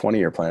had a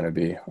 20-year plan, I'm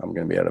going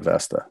to be at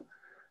Avesta.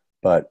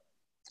 But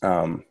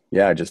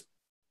I just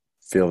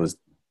feel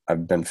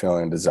I've been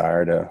feeling a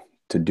desire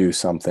to do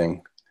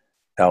something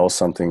else,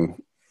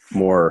 something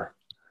more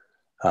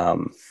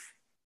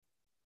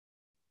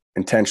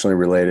intentionally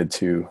related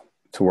to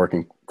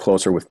working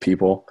closer with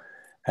people.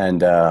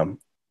 And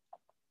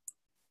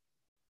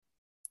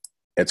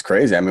it's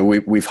crazy. I mean,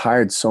 we've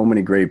hired so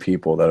many great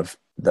people that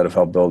have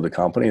helped build the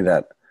company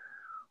that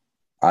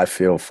I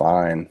feel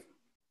fine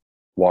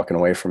walking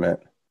away from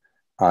it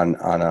on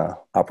a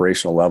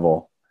operational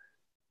level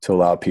to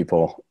allow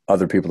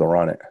other people to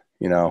run it,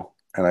 you know?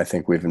 And I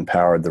think we've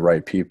empowered the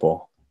right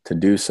people to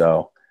do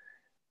so.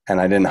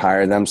 And I didn't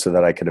hire them so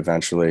that I could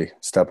eventually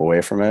step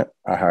away from it.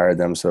 I hired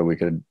them so we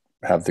could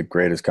have the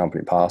greatest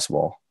company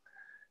possible.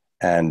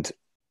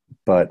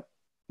 But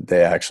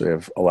they actually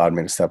have allowed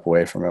me to step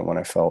away from it when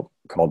I felt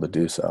called to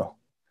do so.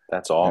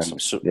 That's awesome.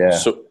 And, yeah.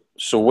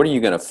 So what are you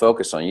going to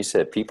focus on? You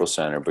said people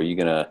center, but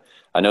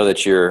I know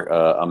that you're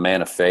a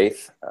man of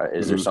faith.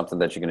 Is there something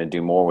that you're going to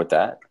do more with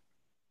that?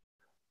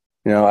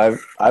 You know, I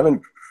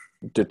haven't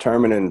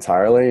determined it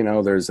entirely. You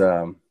know,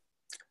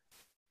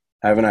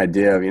 I have an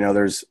idea of, you know,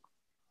 there's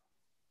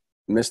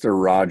Mr.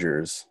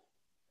 Rogers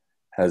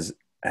has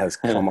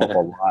come up a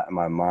lot in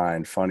my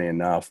mind, funny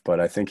enough, but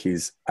I think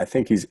he's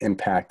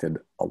impacted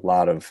a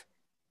lot of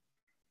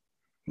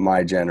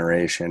my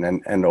generation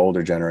and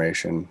older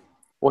generation.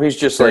 Well, he's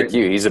just like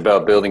you. He's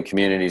about building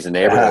communities and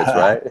neighborhoods,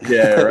 right?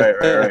 Yeah,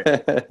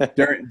 right.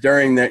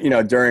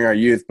 During our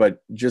youth,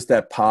 but just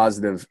that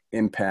positive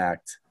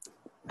impact.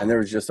 And there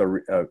was just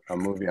a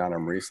movie on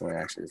him recently,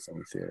 actually, it's in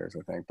the theaters,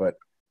 I think. But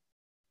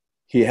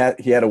he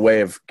had a way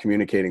of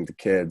communicating to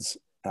kids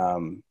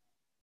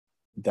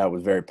that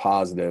was very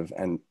positive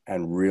and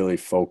really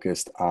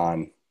focused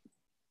on,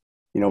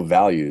 you know,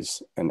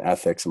 values and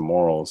ethics and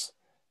morals.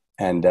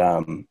 And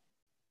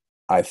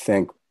I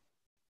think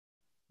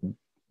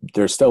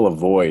there's still a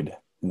void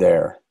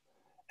there.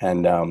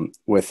 And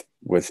with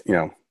you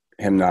know,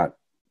 him not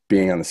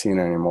being on the scene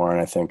anymore,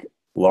 and I think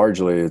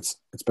largely it's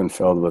been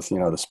filled with, you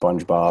know, the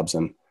SpongeBobs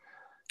and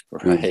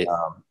right. These,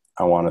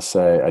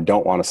 I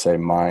don't want to say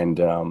mind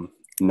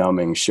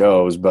numbing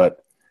shows,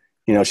 but,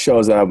 you know,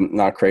 shows that I'm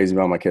not crazy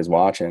about my kids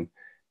watching.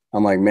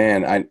 I'm like,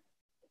 man,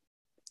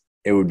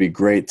 it would be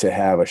great to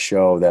have a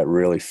show that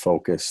really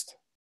focused,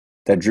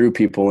 that drew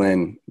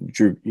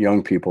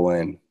young people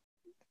in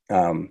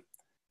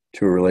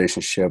to a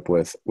relationship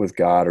with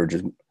God, or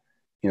just,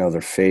 you know,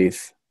 their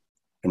faith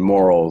and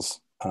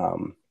morals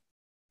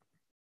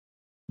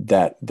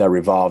that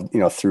revolved, you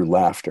know, through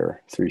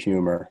laughter, through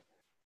humor.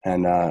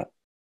 And I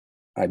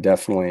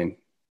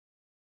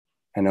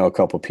know a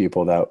couple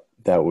people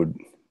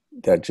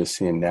that just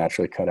seem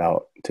naturally cut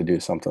out to do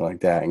something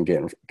like that and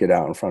get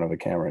out in front of a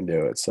camera and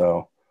do it.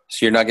 So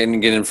you're not going to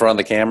get in front of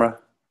the camera?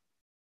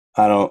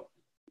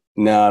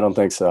 No, I don't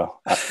think so.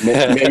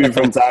 Maybe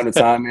from time to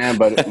time, man,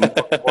 but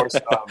more so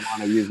I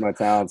want to use my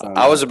talents.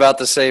 I was about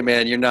to say,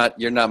 man, you're not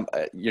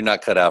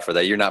cut out for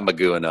that. You're not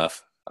Magoo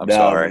enough. I'm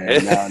sorry.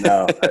 Man,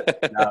 no,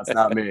 it's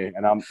not me.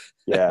 And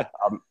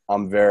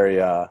I'm very,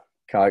 you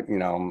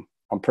know,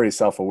 I'm pretty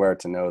self-aware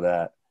to know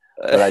that.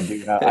 But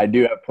I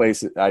do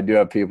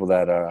have people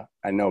that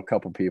I know a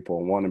couple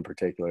people, one in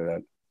particular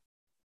that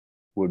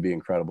would be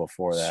incredible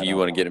for that. So you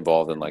want to get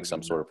involved in like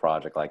some sort of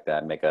project like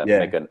that, make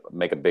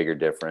a bigger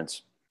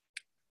difference.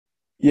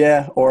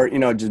 Yeah, or, you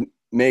know, just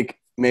make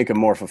a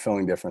more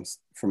fulfilling difference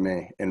for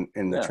me in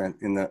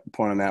the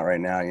point I'm at right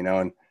now, you know.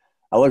 And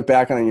I look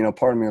back on it, you know,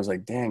 part of me was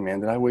like, dang, man,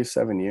 did I waste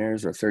 7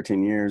 years or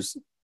 13 years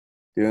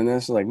doing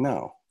this? Like,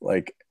 no,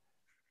 like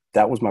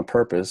that was my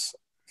purpose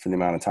for the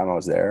amount of time I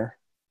was there.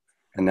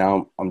 And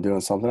now I'm doing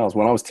something else.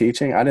 When I was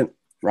teaching, I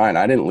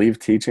didn't leave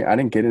teaching. I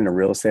didn't get into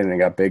real estate and it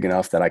got big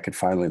enough that I could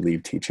finally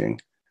leave teaching.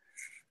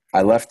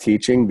 I left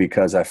teaching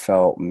because I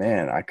felt,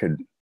 man, I could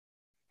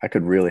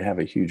really have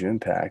a huge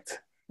impact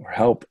or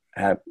help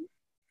have,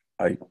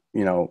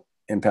 you know,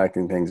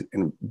 impacting things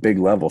in a big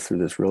level through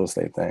this real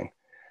estate thing.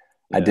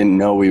 Yeah. I didn't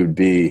know we would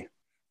be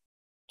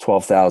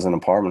 12,000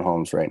 apartment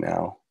homes right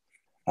now.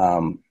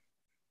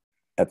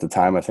 At the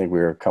time, I think we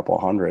were a couple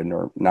hundred,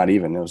 or not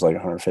even, it was like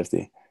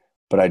 150.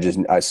 But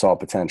I saw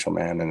potential,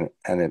 man,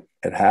 and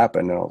it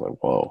happened, and I was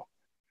like, whoa.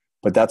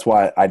 But that's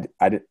why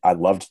I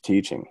loved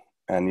teaching.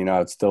 And, you know,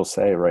 I'd still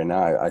say right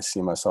now, I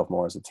see myself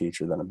more as a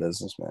teacher than a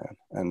businessman.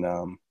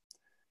 And,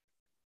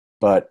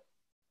 but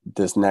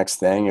this next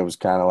thing, it was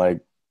kind of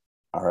like,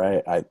 all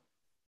right,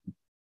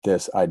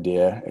 this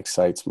idea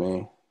excites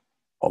me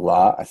a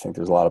lot. I think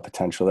there's a lot of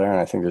potential there, and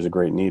I think there's a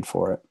great need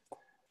for it.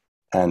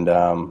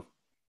 And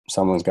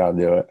someone's got to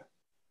do it.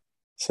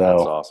 So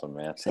that's awesome,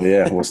 man. So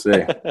yeah, we'll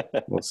see.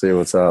 We'll see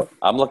what's up.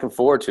 I'm looking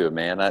forward to it,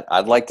 man.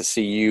 I'd like to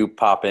see you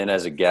pop in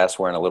as a guest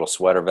wearing a little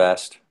sweater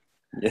vest.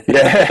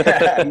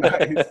 Yeah,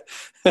 nice.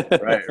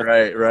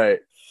 Right.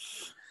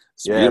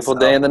 It's a beautiful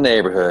day in the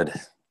neighborhood.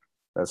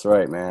 That's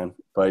right, man.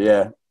 But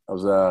yeah, I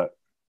was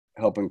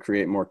helping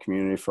create more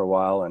community for a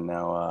while, and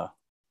now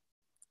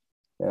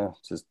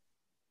just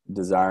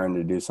desiring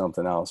to do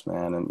something else,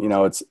 man. And you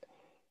know, it's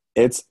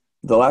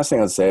the last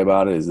thing I'd say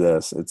about it is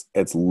this: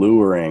 it's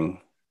luring.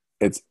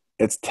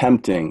 It's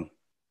tempting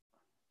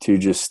to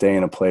just stay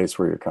in a place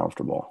where you're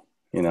comfortable,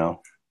 you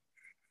know.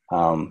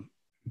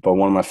 but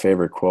one of my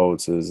favorite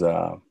quotes is,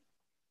 the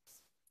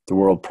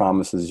world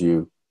promises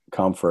you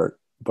comfort,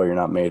 but you're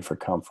not made for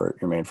comfort.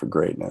 You're made for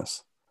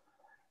greatness.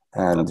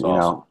 And, That's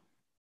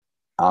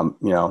awesome.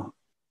 you know,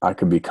 I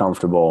could be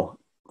comfortable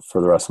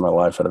for the rest of my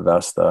life at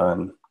Avesta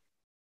and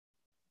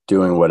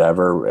doing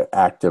whatever,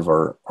 active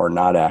or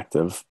not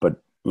active, but,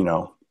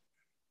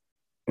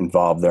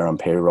 involved there on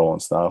payroll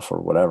and stuff or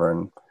whatever.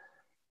 And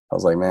I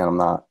was like, man,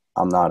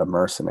 I'm not a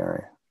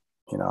mercenary.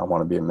 I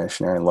want to be a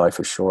missionary, and life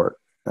is short.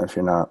 And if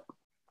you're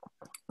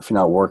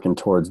not working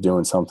towards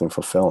doing something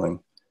fulfilling,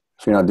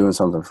 if you're not doing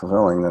something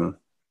fulfilling, then,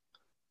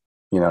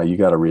 you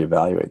got to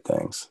reevaluate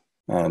things.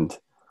 And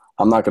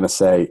I'm not going to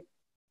say,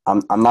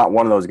 I'm not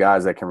one of those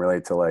guys that can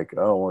relate to like,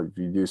 oh, well, if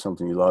you do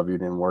something you love, you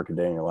didn't work a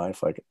day in your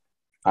life. Like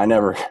I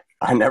never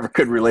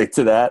could relate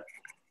to that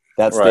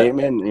Right.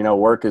 statement.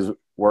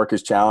 Work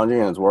is challenging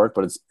and it's work,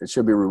 but it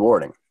should be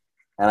rewarding.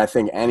 And I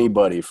think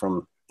anybody,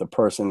 from the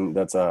person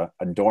that's a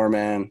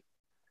doorman,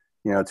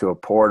 to a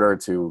porter,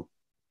 to,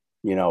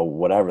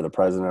 whatever, the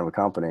president of a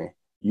company,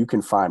 you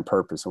can find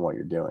purpose in what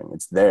you're doing.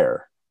 It's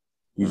there.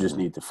 You just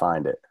need to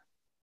find it.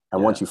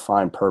 And once you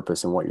find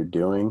purpose in what you're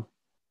doing,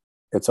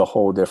 it's a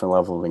whole different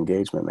level of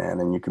engagement, man.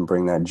 And you can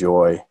bring that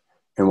joy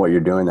in what you're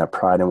doing, that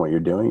pride in what you're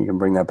doing. You can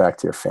bring that back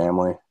to your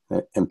family,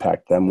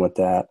 impact them with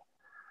that.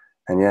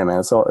 And yeah, man,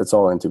 it's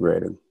all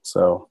integrated.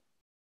 So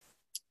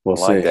we'll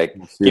see. That.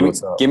 We'll see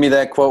what's up. Give me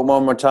that quote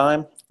one more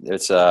time.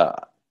 It's the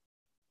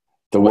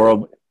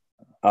world.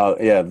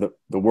 The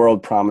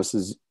world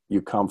promises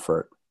you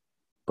comfort,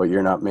 but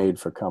you're not made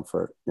for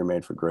comfort. You're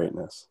made for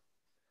greatness.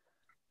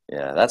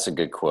 Yeah, that's a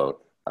good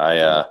quote.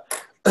 I'm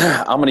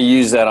going to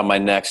use that on my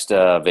next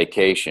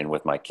vacation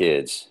with my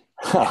kids.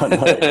 Oh,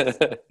 nice.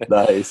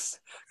 Nice.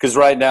 Because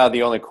right now,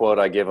 the only quote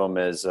I give them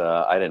is,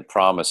 I didn't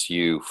promise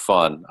you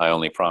fun. I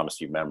only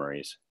promised you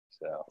memories.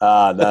 So.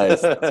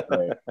 Nice. That's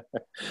great.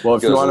 Well,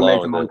 if you want to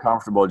make them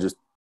uncomfortable, just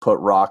put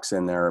rocks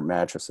in their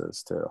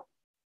mattresses too.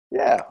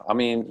 Yeah. I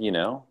mean,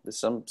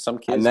 some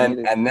kids.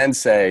 And then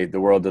say the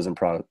world doesn't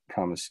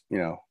promise,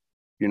 you're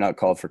not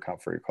called for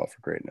comfort, you're called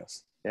for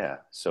greatness. Yeah.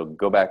 So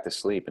go back to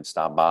sleep and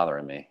stop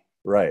bothering me.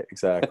 Right.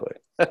 Exactly.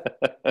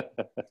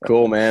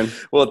 Cool, man.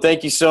 Well,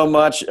 thank you so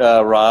much,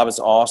 Rob. It's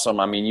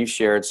awesome. I mean, you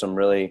shared some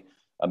really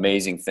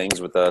amazing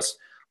things with us,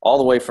 all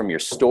the way from your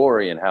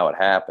story and how it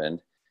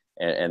happened.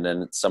 And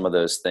then some of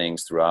those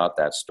things throughout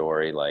that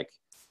story, like,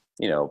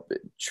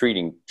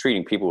 treating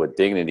people with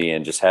dignity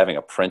and just having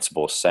a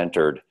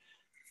principle-centered,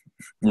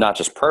 not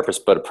just purpose,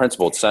 but a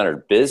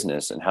principle-centered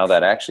business, and how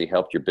that actually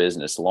helped your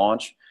business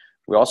launch.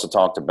 We also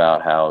talked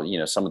about how,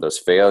 some of those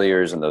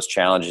failures and those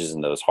challenges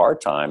and those hard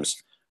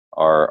times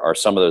are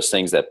some of those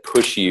things that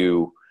push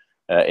you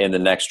in the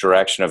next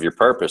direction of your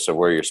purpose of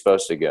where you're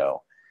supposed to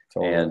go.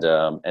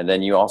 Totally. And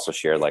then you also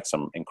shared like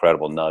some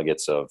incredible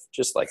nuggets of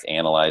just like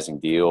analyzing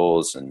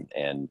deals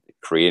and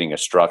creating a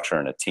structure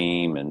and a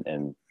team,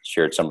 and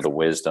shared some of the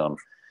wisdom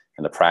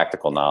and the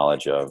practical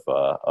knowledge of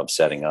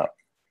setting up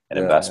an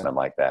investment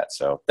like that.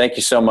 So thank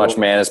you so much,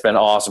 man. It's been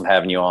awesome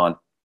having you on.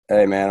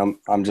 Hey man,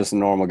 I'm just a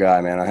normal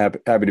guy, man. I'm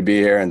happy to be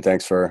here, and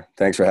thanks for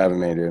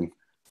having me, dude.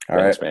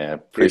 Thanks, man.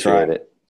 Appreciate it.